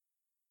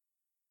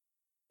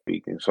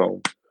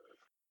 So,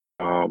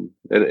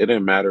 it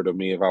didn't matter to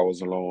me if I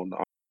was alone,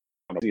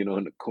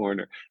 in the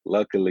corner.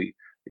 Luckily,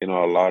 a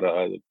lot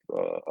of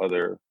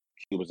other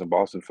Cubans in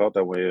Boston felt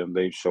that way, and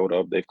they've showed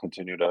up. They've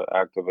continued to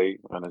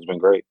activate, and it's been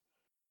great.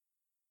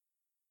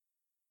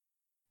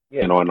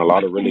 Yeah. And a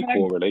lot of really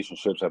cool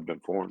relationships have been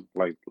formed,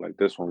 like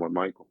this one with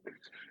Michael.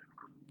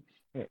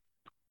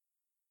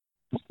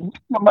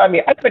 Remind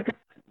me, I got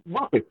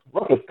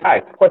Ruckus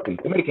guys, question,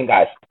 Dominican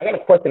guys. I got a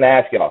question to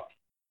ask y'all.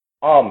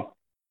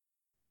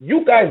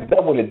 You guys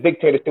dealt with a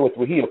dictatorship with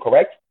Trujillo,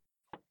 correct?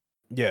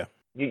 Yeah.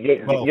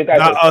 You guys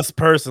not us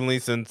personally,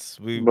 since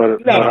we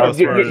but us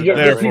were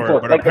there for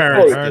it, but our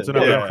parents and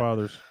our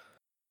grandfathers.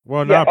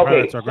 Well, not our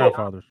parents, our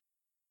grandfathers.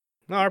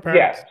 No, our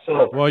parents.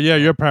 Yeah. Well, yeah,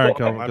 your parent,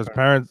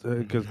 Kelvin,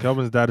 because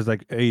Kelvin's dad is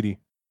like 80.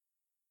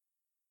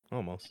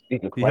 Almost. He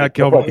had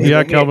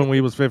Kelvin when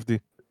he was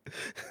 50.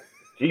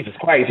 Jesus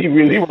Christ, he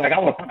was like, I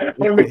want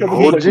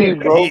to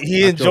bro.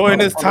 He enjoying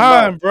his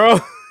time, bro.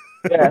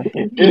 Yeah. I'm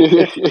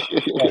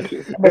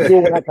gonna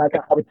do what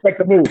I respect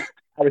the move.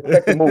 I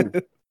respect the move. I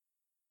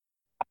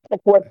have a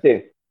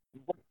question.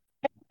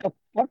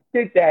 What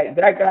did that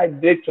guy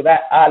did to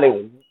that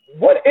island?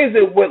 What is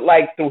it with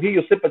like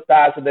Trujillo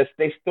sympathizers that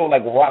they still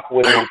like rock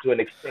with him to an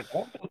extent?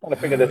 I'm just trying to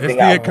figure this thing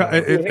out.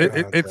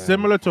 It's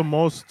similar to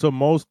most.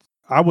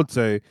 I would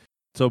say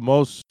to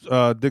most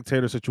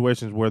dictator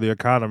situations where the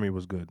economy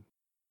was good.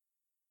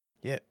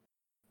 Yeah,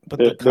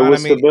 but there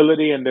was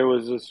stability and there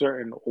was a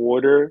certain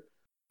order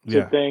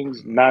to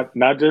things, not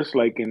just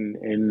like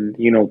in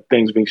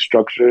things being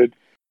structured,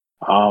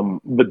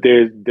 but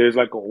there's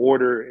like an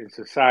order in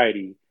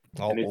society,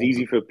 and it's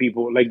easy for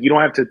people. Like you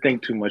don't have to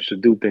think too much to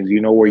do things.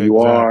 You know where you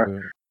are.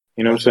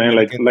 You know what I'm saying?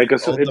 It's a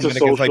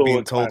social like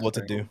being told what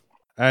to do.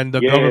 And the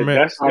government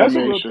that's a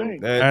real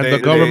thing. And the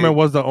government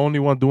was the only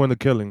one doing the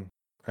killing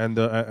and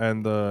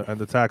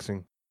the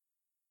taxing.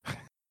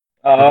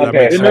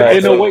 Okay.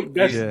 In a way,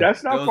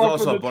 that's not far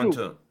from the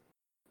truth.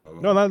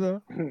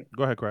 No.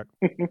 Go ahead, Crack.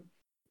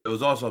 There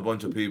was also a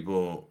bunch of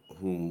people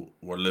who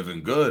were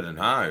living good and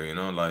high,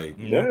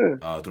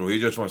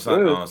 Trujillo from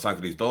San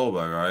Cristobal,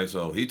 right?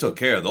 So he took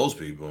care of those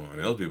people. I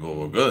mean, those people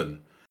were good.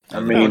 I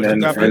mean,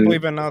 and people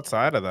even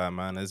outside of that,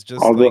 man. It's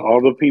just all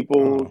the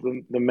people,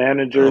 the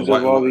managers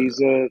of all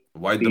these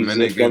white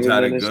Dominicans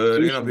had it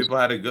good. People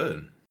had it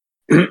good.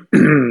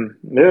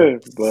 Yeah,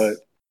 but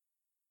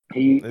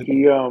he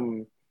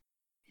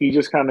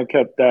just kind of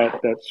kept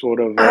that sort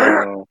of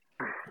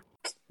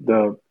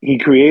he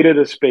created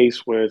a space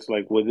where it's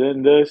like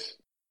within this,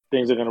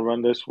 things are gonna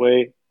run this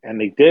way,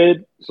 and they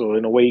did. So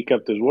in a way, he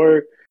kept his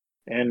word,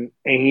 and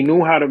he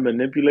knew how to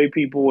manipulate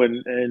people,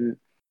 and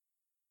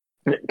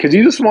because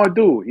he's a smart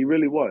dude, he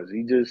really was.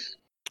 He just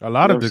a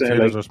lot of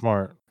dictators are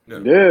smart.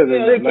 Like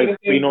Pinochet,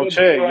 you know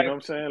what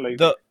I'm saying? Like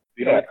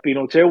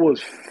Pinochet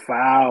was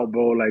foul,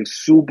 bro, like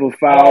super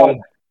foul,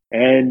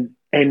 and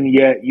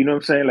yet you know what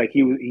I'm saying? Like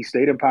he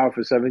stayed in power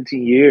for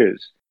 17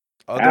 years.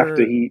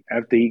 After he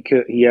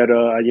had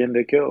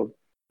Allende killed.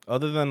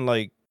 Other than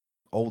like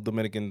old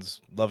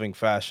Dominicans loving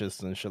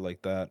fascists and shit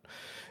like that,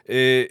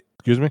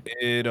 excuse me.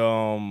 It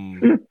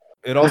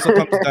also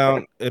comes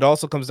down. It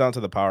also comes down to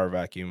the power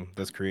vacuum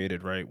that's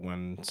created right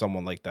when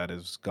someone like that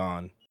is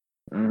gone.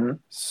 Mm-hmm.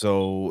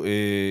 So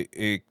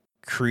it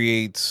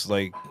creates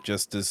like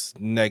just this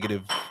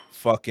negative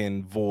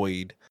fucking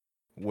void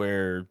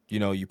where, you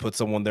know, you put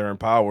someone there in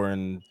power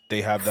and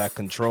they have that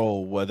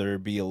control, whether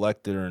it be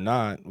elected or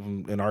not.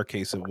 In our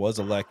case, it was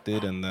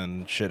elected, and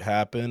then shit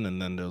happened,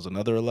 and then there was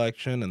another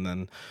election, and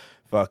then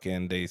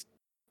fucking they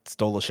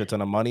stole a shit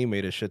ton of money,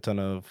 made a shit ton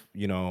of,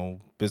 you know,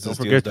 business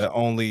deals that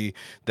only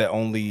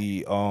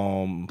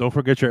don't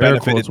forget your air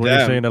quotes when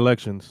you're saying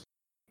elections.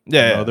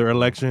 Yeah. Another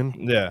election.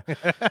 Yeah.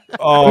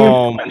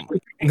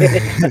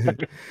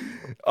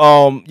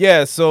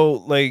 Yeah, so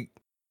like,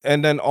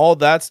 and then all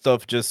that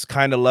stuff just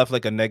kind of left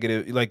like a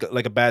negative, like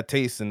a bad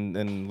taste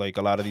in like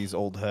a lot of these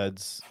old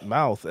heads'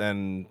 mouth.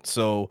 And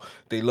so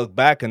they look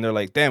back and they're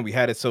like, damn, we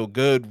had it so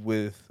good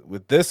with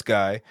this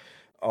guy.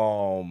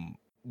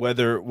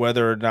 Whether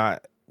or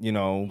not, you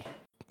know,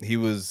 he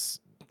was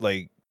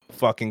like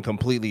fucking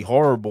completely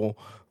horrible,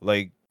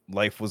 like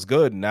life was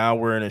good. Now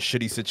we're in a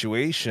shitty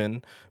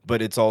situation,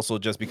 but it's also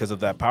just because of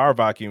that power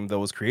vacuum that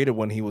was created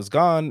when he was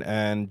gone,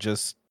 and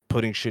just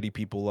putting shitty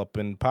people up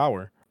in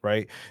power,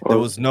 right? There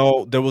was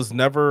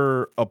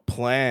never a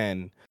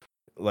plan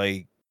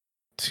like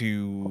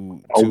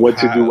to what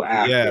to do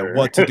after. Yeah,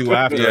 what to do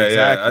after.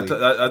 Exactly.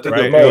 I took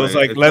right? It was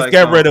like, let's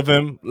get rid of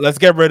him. Let's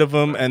get rid of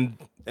him, and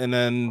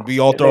then we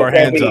all throw our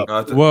hands up.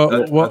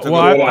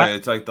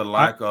 It's like the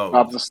lack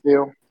of the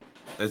steel.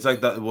 It's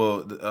like that.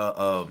 Well,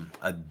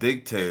 a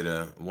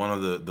dictator. One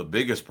of the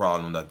biggest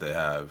problem that they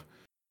have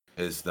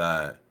is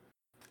that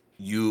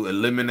you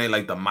eliminate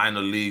like the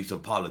minor leagues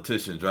of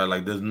politicians, right?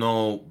 Like there's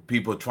no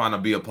people trying to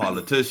be a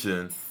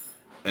politician,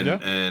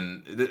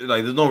 and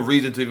like there's no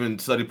reason to even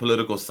study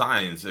political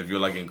science if you're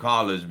like in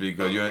college,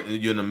 because you're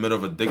in the middle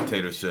of a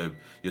dictatorship.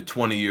 You're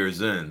 20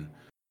 years in,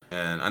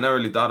 and I never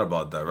really thought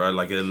about that, right?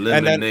 Like it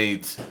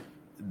eliminates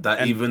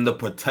even the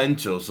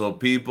potential. So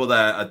people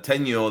that a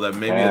 10-year-old that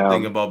maybe are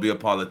thinking about being a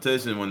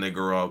politician when they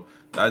grow up,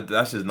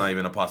 that's just not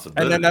even a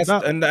possibility. And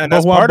then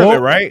that's part of it,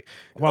 right?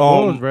 Juan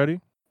Bosch was ready.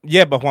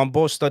 Yeah, but Juan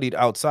Bosch studied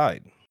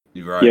outside.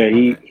 Right. Yeah,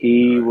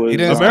 he was.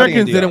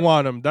 Americans didn't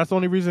want him. That's the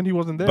only reason he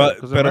wasn't there. But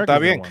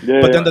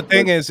then the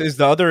thing is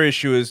the other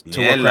issue is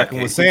to what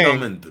Kraken was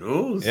saying.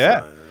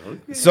 Yeah.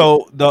 Okay.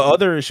 So the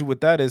other issue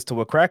with that is to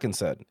what Kraken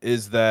said,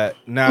 is that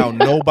now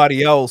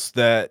nobody else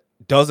that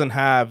doesn't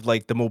have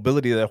like the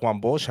mobility that Juan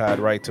Bosch had,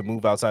 right, to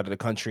move outside of the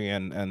country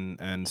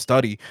and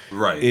study,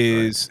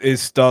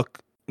 is stuck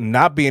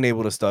not being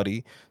able to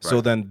study. So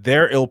then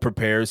they're ill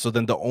prepared. So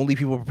then the only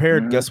people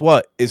prepared, guess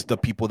what, is the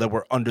people that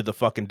were under the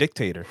fucking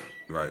dictator.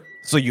 Right.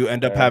 So you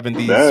end up having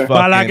these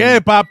Balaguer,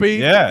 papi.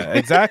 Yeah,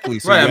 exactly.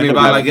 So right. I mean,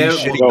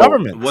 Balaguer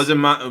government.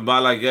 Wasn't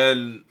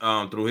Balaguer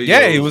Trujillo?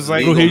 Yeah, he was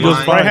like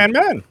Trujillo's right hand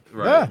man.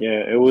 Right.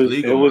 Yeah, it was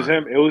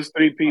him. It was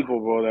three people,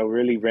 bro, that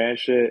really ran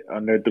shit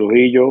under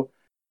Trujillo,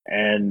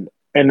 and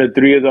the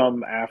three of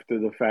them after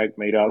the fact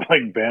made out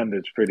like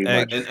bandits, pretty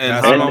much. And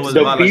how long was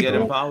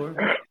Balaguer in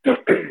power?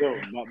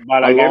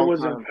 Balaguer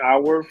was in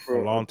power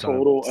for a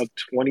total of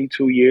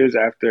 22 years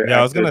after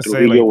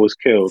Trujillo was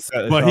killed.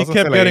 But he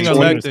kept getting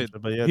elected.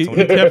 He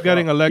kept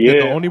getting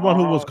elected. The only one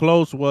who was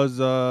close was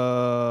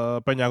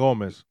Peña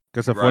Gómez,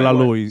 que se fue la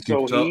luz.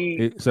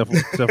 Se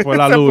fue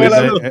la luz.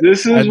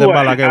 And then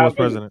Balaguer was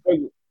president.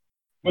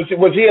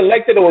 Was he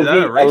elected or was he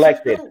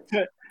elected?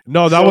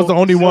 No, that was the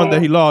only one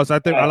that he lost. I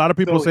think a lot of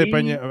people say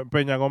Peña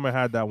Gómez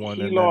had that one.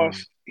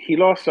 He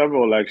lost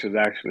several elections.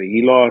 Actually,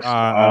 he lost.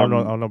 I don't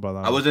know about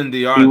that. I was in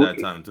DR at that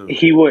time too.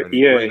 He was.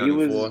 Yeah, he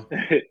was.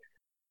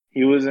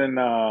 He was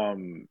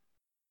in.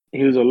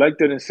 He was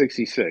elected in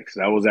 '66.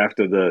 That was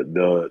after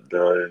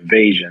the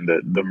invasion.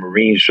 The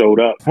Marines showed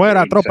up.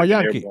 Fuera tropa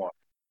Yankee.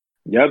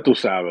 Ya tú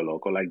sabes,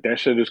 loco. Like that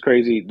shit is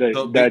crazy.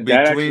 That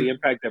actually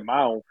impacted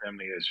my own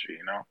family history.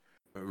 You know.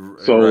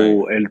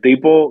 So el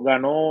tipo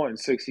ganó in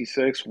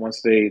 '66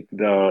 once the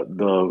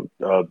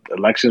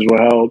elections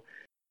were held,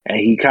 and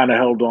he kind of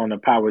held on to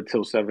power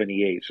till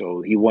 '78.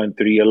 So he won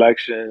 3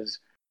 elections,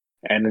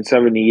 and in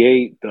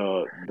 '78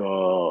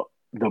 the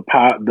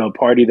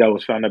party that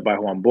was founded by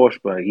Juan Bosch,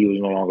 but he was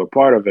no longer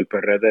part of it,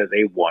 PRD,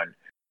 they won,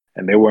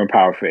 and they were in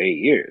power for 8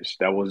 years.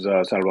 That was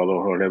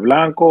Salvador Jorge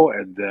Blanco,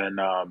 and then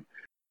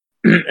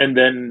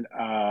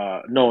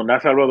no,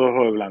 not Salvador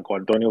Jorge Blanco,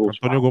 Antonio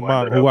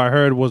Guzmán, who I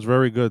heard was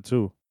very good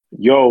too.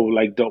 Yo,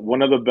 like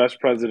one of the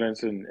best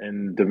presidents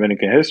in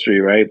Dominican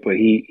history, right? But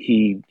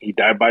he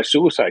died by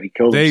suicide. He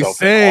killed himself.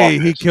 They say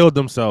he killed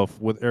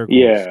himself with air quotes.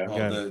 Yeah,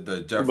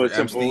 the Jeffrey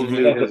Epstein.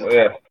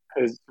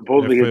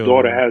 Supposedly his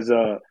daughter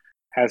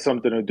has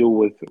something to do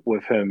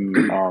with him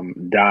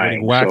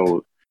dying.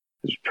 So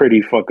it's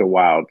pretty fucking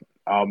wild.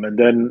 And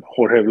then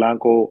Jorge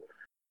Blanco.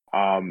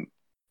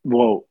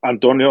 Well,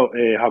 Antonio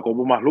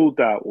Jacobo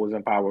Masluta was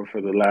in power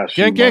for the last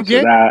few months of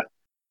that.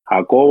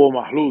 Jacobo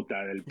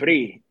Masluta, el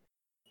PRI,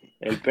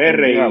 el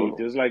PRI,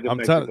 just like in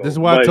Mexico. This is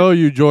why I told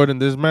you, Jordan,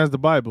 this man's the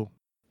Bible.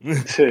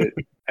 That's it.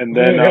 And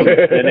then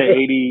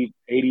in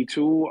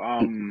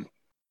 82,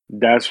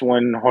 that's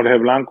when Jorge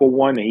Blanco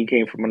won, and he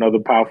came from another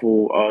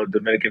powerful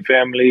Dominican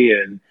family,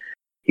 and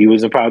he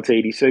was in power to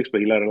 86, but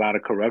he let a lot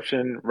of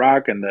corruption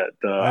rock, and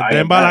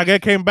then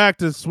Balaguer came back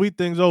to sweep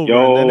things over.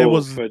 And then it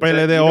was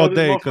PLD all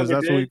day because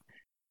that's what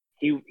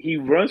he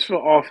runs for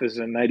office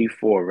in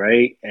 '94,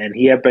 right? And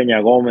he had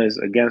Peña Gómez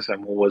against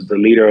him, who was the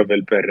leader of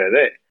El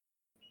PRD.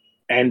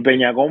 And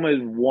Peña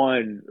Gómez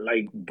won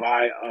like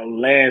by a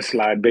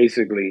landslide,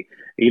 basically.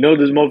 You know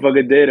this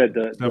motherfucker did at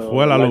the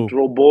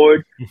electoral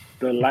board.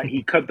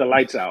 He cut the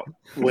lights out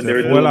when they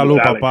were doing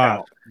the ballot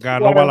count.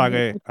 Ganó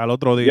Balaguer al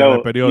otro día en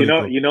el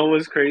periódico. You know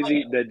what's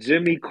crazy? That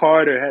Jimmy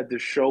Carter had to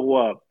show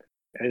up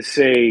and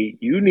say,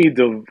 "You need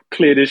to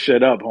clear this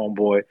shit up,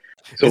 homeboy."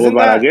 So what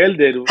Balaguer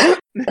did.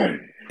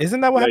 Isn't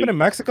that what happened in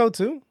Mexico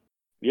too?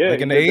 Yeah,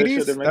 like in the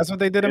 80s. That's what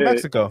they did in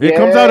Mexico. It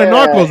comes out in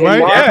Narcos,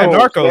 right?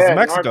 Narcos,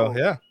 Mexico.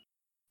 Yeah.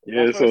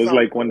 Yeah, so it's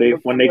like when they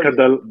cut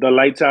the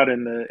lights out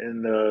in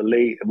the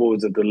late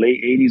the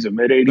late 80s or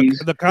mid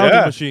 80s. The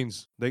counting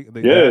machines. They cut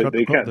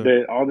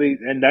all the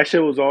and that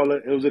shit was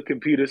it was a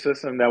computer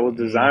system that was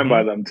designed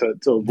by them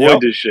to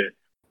avoid this shit.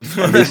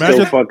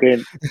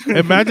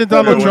 Imagine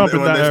Donald Trump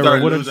in that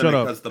era wouldn't shut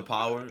up. That's the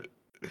power.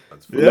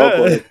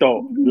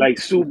 Like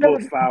super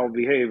foul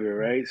behavior,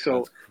 right?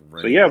 So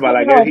yeah, but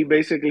I guess he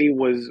basically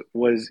was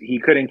he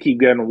couldn't keep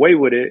getting away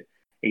with it.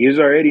 He was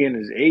already in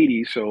his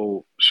 80s,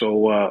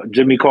 so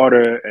Jimmy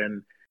Carter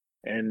and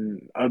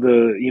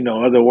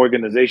other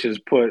organizations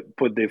put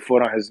their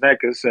foot on his neck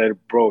and said,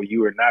 "Bro,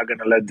 you are not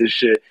gonna let this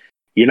shit.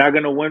 You're not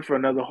gonna win for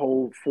another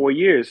whole 4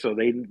 years." So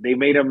they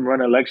made him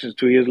run elections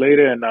 2 years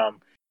later, and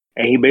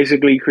he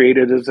basically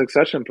created a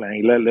succession plan.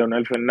 He let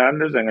Leonel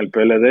Fernandez and El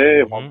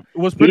PLD.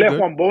 He let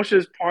Juan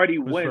Bosch's party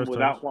win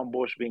without Juan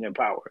Bosch being in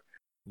power.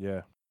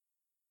 Yeah.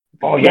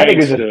 Oh, yeah,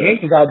 niggas are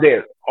gangsters out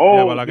there.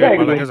 Oh,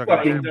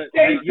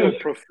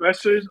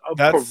 professors of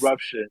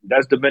corruption.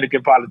 That's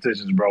Dominican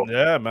politicians, bro.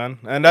 Yeah, man.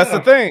 And that's the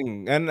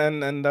thing.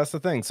 And that's the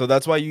thing. So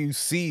that's why you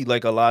see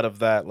like a lot of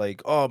that,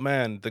 like, oh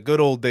man, the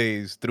good old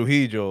days,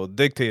 Trujillo,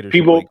 dictatorship.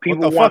 People what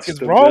the fuck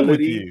is wrong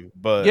with you?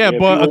 But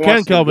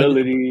again,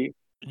 Kelvin,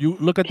 you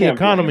look at the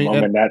economy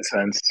in that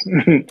sense.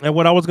 And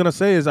what I was gonna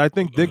say is I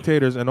think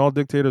dictators and all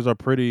dictators are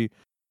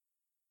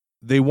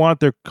they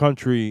want their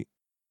country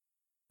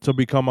to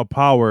become a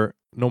power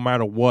no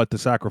matter what to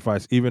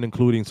sacrifice, even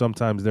including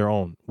sometimes their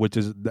own, which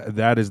is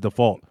that is the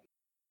fault.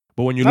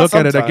 But when you look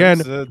at it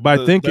again, by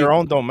thinking their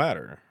own don't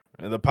matter.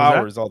 The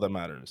power is all that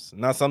matters.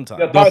 Not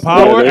sometimes. The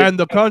power and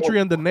the country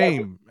and the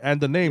name.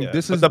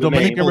 This is the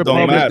Dominican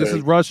Republic. This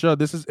is Russia.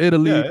 This is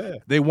Italy. Yeah.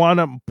 They want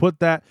to put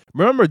that.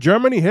 Remember,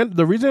 Germany.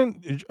 The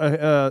reason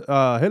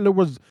Hitler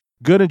was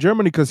good in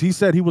Germany because he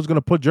said he was going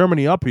to put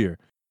Germany up here.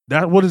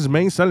 That was his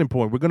main selling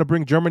point. We're going to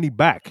bring Germany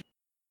back.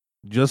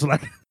 Just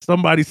like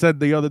somebody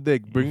said the other day,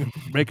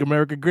 make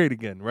America great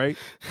again, right?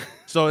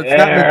 So it's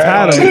that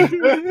mentality.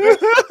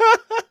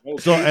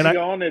 So and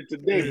on it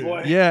today,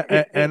 boy.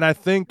 Yeah, and I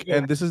think,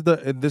 and this is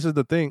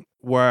the thing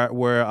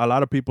where a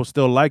lot of people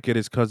still like it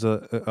is because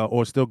of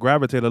or still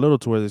gravitate a little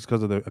towards it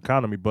because of the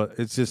economy, but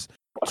it's just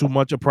too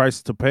much a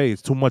price to pay.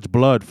 It's too much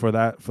blood for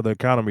the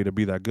economy to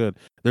be that good.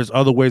 There's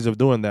other ways of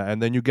doing that,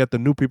 and then you get the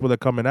new people that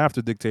come in after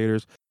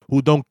dictators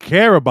who don't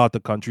care about the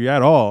country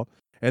at all,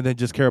 and then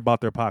just care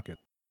about their pocket.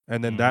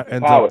 And then that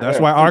ends up. That's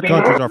why our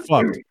countries are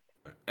fucked.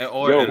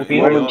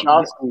 Norman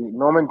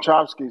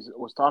Chomsky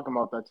was talking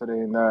about that today,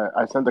 and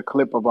I sent a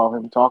clip about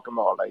him talking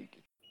about like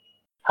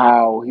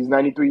how he's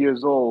 93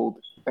 years old,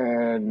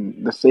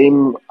 and the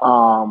same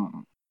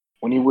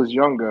when he was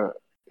younger,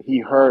 he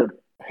heard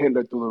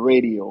Hitler through the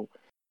radio,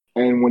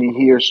 and when he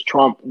hears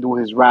Trump do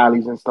his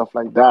rallies and stuff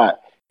like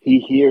that, he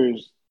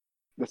hears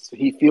this.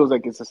 He feels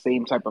like it's the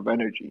same type of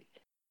energy.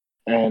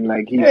 And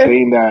like he's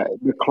saying that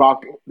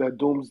the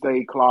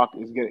doomsday clock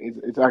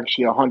is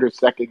actually 100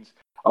 seconds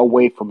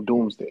away from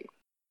doomsday.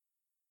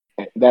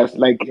 That's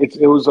like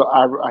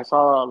I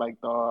saw like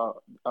the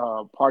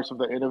parts of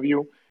the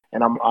interview,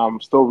 and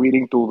I'm still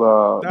reading through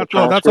the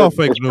transcript. That's all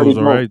fake news,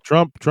 all right?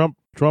 Trump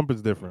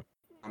is different.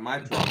 Not my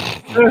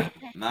Trump.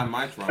 Not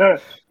my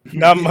Trump.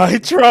 Not my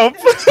Trump.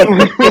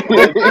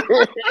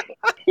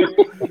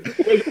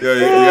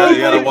 Yo,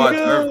 you gotta watch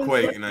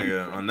Earthquake on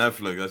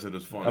Netflix. That shit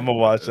is funny. I'm gonna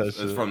watch that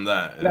shit. It's from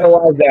that. I gotta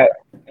watch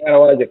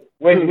that.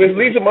 When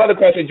leave some other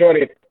question,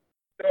 Jordan.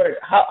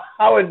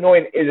 How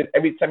annoying is it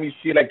every time you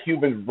see like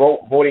Cubans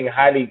voting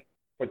highly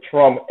for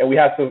Trump, and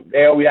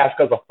they always ask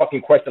us a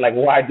fucking question like,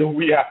 why do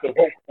we have to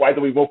vote? Why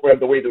do we vote for him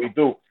the way that we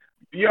do?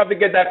 You have to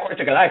get that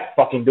question because I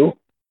fucking do.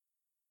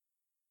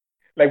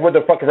 Like, we're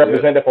the fucking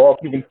representative for all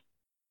Cubans.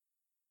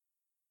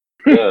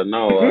 Yeah,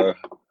 no.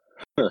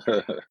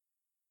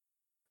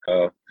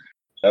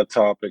 That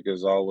topic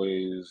is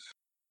always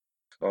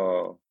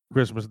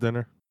Christmas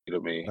dinner. To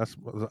me, that's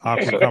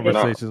awkward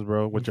conversations,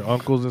 bro, with your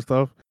uncles and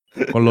stuff.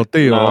 Con los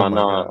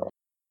tíos.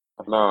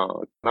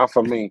 No, not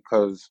for me.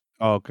 Because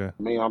okay,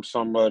 me, I'm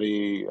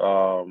somebody.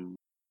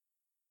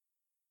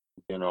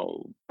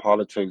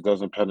 Politics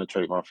doesn't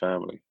penetrate my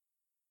family.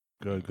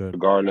 Good.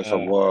 Regardless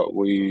of what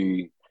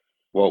we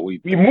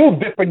move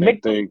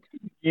different.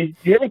 You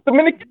hear me,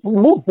 Dominic? We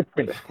move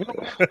different.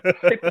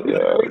 That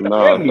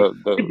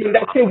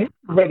shit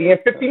already in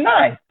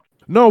 '59.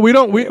 No, we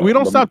don't. We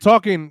don't stop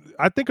talking.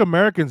 I think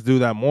Americans do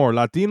that more.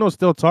 Latinos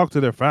still talk to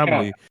their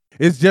family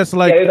It's just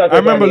like I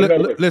remember.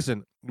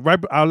 Listen, right?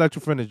 I'll let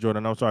you finish,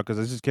 Jordan. I'm sorry because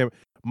this just came.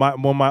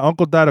 When my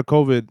uncle died of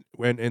COVID,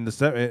 when in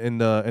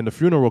the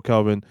funeral,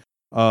 Kelvin,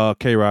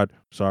 K-Rod,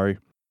 sorry.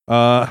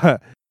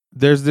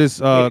 There's this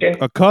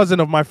a cousin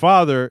of my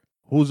father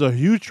who's a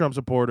huge Trump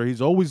supporter.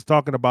 He's always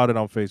talking about it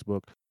on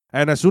Facebook.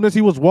 And as soon as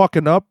he was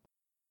walking up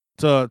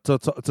to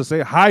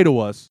say hi to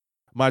us,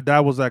 my dad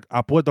was like,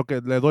 apuesto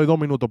que le doy 2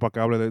 minutos para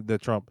que hable de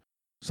Trump.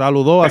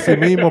 Saludó a sí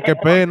mismo, qué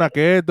pena,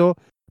 que esto.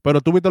 Pero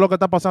tú viste lo que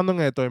está pasando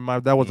en esto. And my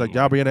dad was like,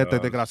 ya viene este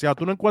desgraciado.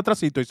 Tú no encuentras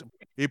sitio.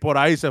 Y por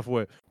ahí se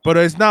fue. But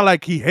it's not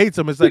like he hates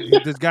him. It's like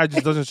this guy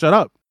just doesn't shut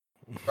up.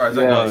 Right,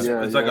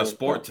 it's like a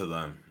sport to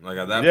them. Like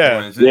at that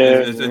point,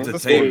 it's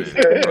entertainment.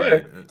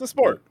 Right? It's a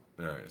sport.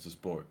 Yeah, it's a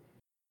sport.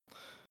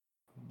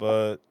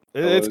 But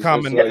it's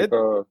common. Like,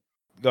 go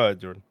ahead,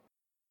 Jordan.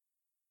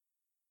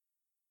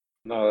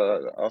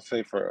 No, I'll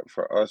say for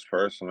us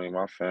personally,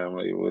 my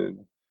family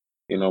would,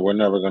 we're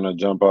never gonna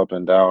jump up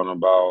and down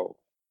about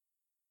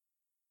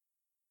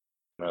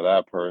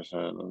that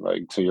person.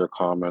 Like to your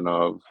comment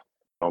of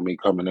me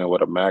coming in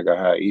with a MAGA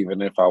hat,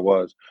 even if I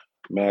was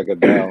MAGA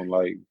down,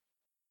 like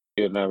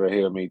you'd never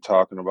hear me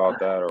talking about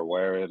that or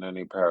wearing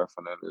any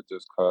paraphernalia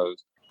just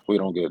because we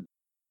don't get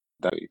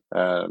that.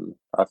 And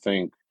I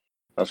think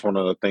that's one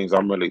of the things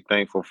I'm really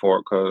thankful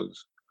for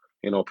because,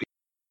 people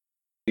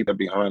get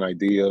behind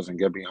ideas and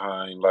get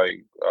behind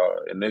like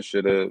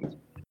initiatives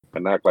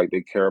and act like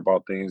they care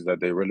about things that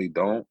they really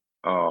don't.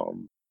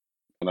 And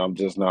I'm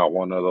just not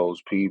one of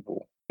those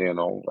people, and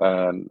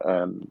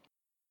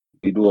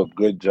we do a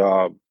good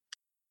job,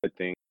 I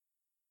think,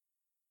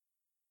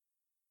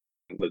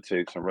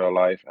 politics in real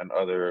life and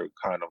other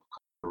kind of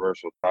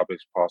controversial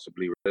topics,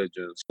 possibly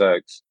religion,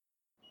 sex,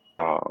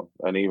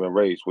 and even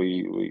race.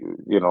 We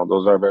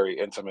those are very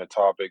intimate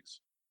topics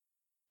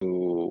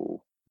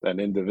to an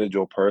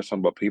individual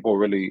person, but people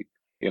really,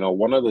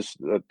 one of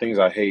the things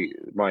I hate,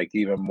 Mike,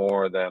 even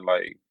more than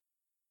like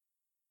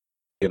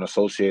being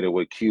associated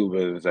with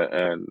Cubans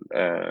and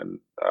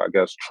I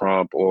guess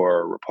Trump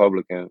or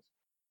Republicans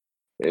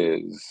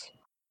is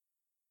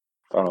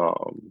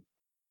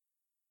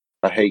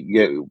I hate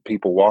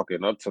people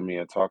walking up to me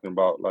and talking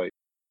about like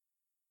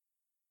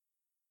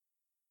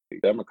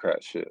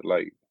Democrat shit,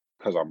 like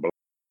because I'm black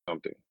or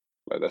something.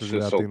 Like that's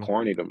just so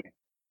corny to me.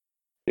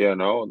 Yeah,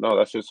 no,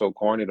 that's just so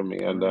corny to me.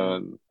 And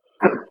then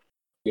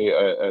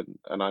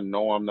and I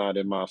know I'm not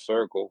in my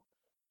circle.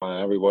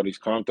 Everybody's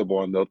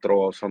comfortable, and they'll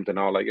throw out something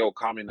out like, "Yo,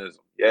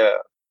 communism, yeah,"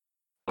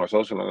 or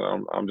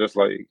socialism. I'm just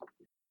like,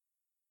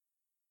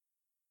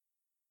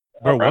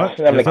 bro, what?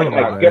 Get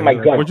my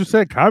gun. What'd you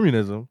say?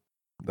 Communism?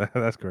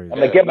 That's crazy. I'm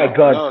gonna get my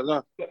gun.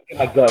 No. Get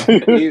my gun.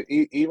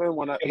 Even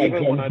when I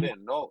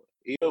didn't know,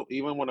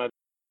 even when I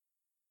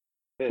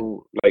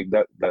didn't, like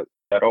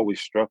that always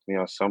struck me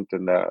as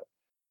something that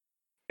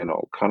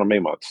kind of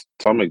made my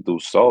stomach do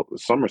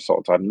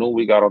somersaults. I knew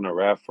we got on the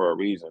raft for a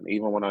reason,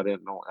 even when I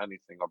didn't know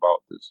anything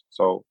about this.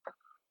 So,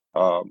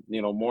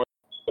 more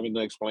let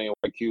me explain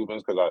why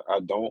Cubans, because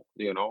I don't,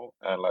 and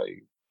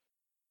like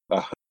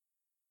that's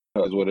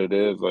what it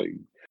is. Like,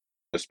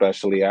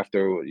 especially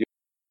after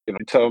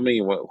tell me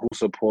who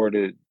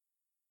supported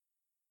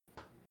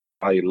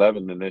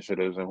 11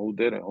 initiatives and who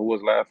didn't, who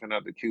was laughing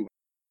at the Cubans.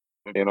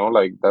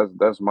 Like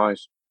that's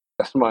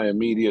my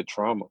immediate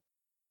trauma.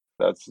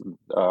 That's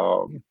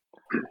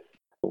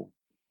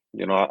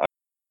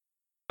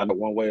I know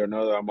one way or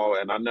another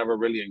and I never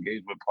really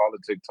engaged with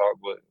politic talk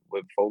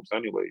with folks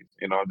anyways.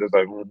 I'm just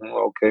like,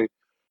 okay.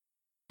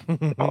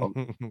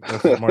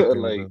 That's a smart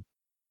thing. Like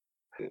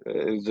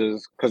it's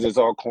just because it's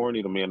all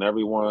corny to me, and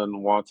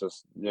everyone wants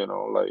us,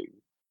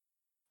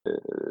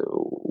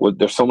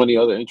 there's so many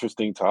other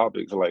interesting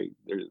topics. Like,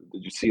 did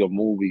you see a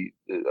movie?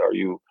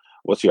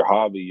 What's your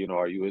hobby?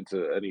 Are you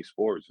into any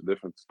sports,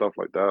 different stuff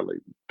like that?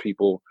 Like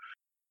people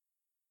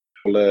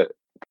let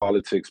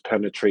politics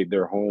penetrate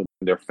their home,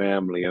 their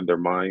family, and their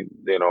mind,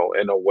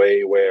 in a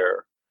way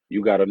where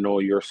you got to know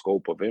your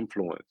scope of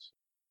influence.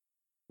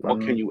 What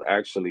can you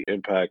actually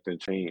impact and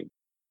change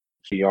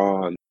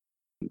beyond?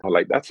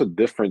 Like that's a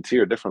different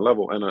tier, different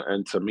level.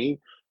 And to me,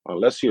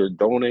 unless you're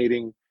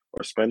donating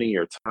or spending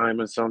your time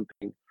in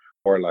something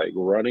or like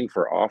running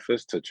for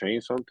office to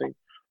change something,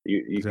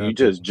 you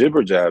just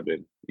jibber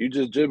jabbing. You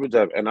just jibber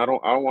jab, and I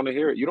don't want to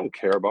hear it. You don't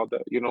care about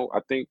that. I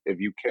think if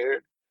you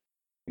cared,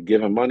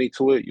 giving money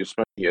to it, you're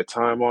spending your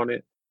time on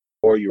it,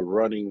 or you're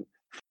running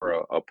for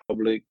a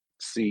public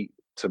seat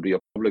to be a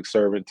public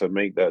servant to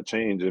make that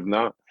change. If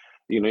not,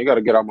 you got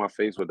to get out my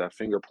face with that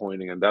finger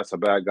pointing and that's a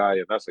bad guy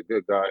and that's a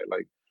good guy.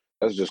 Like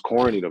that's just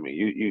corny to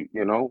me.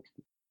 You know,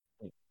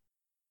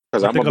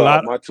 because I'm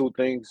about my two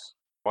things.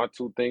 My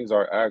two things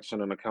are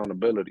action and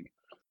accountability.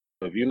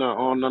 If you're not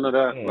on none of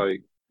that,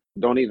 like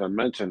don't even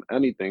mention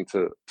anything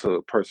to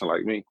a person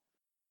like me.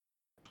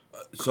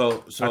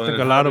 So I think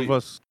a lot of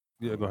us.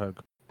 Yeah, go ahead.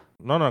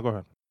 No, go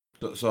ahead.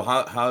 So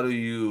how do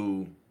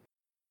you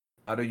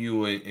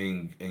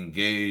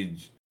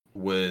engage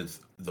with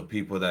the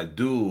people that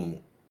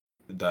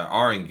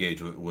are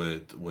engaged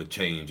with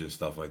change and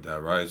stuff like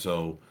that, right?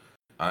 So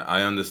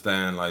I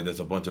understand like there's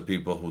a bunch of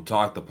people who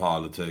talk to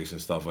politics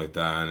and stuff like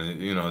that,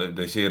 and you know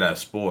they see it as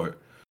sport.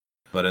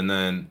 But and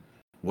then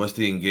what's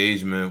the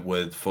engagement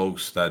with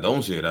folks that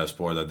don't see it as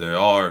sport, that they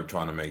are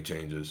trying to make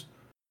changes?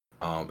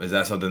 Is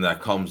that something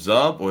that comes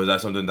up, or is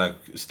that something that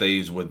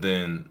stays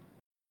within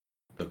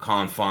the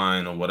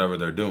confine of whatever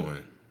they're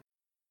doing?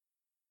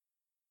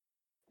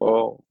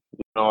 Well,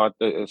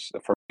 it's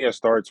for me. It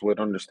starts with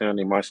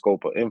understanding my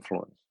scope of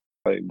influence.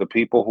 Like the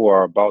people who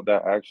are about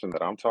that action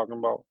that I'm talking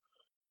about,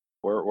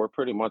 we're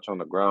pretty much on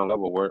the ground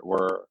level.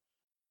 We're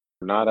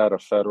not at a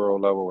federal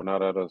level. We're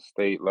not at a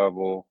state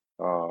level.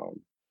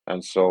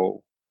 And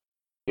so,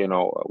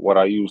 what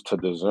I use to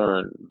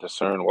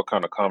discern what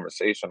kind of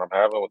conversation I'm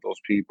having with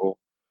those people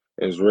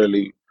is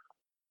really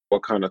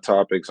what kind of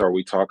topics are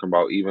we talking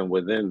about even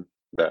within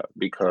that?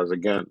 Because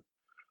again,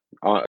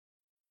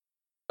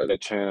 the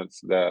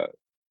chance that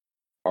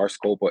our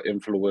scope of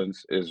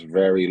influence is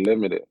very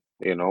limited.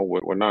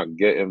 We're not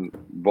getting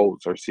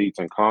votes or seats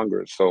in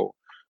Congress. So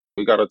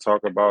we got to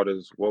talk about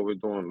is what we're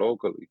doing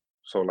locally.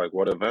 So like,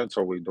 what events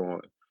are we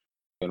doing?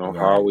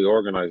 How are we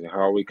organizing?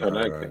 How are we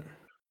connecting?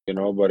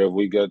 But if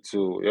we get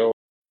to,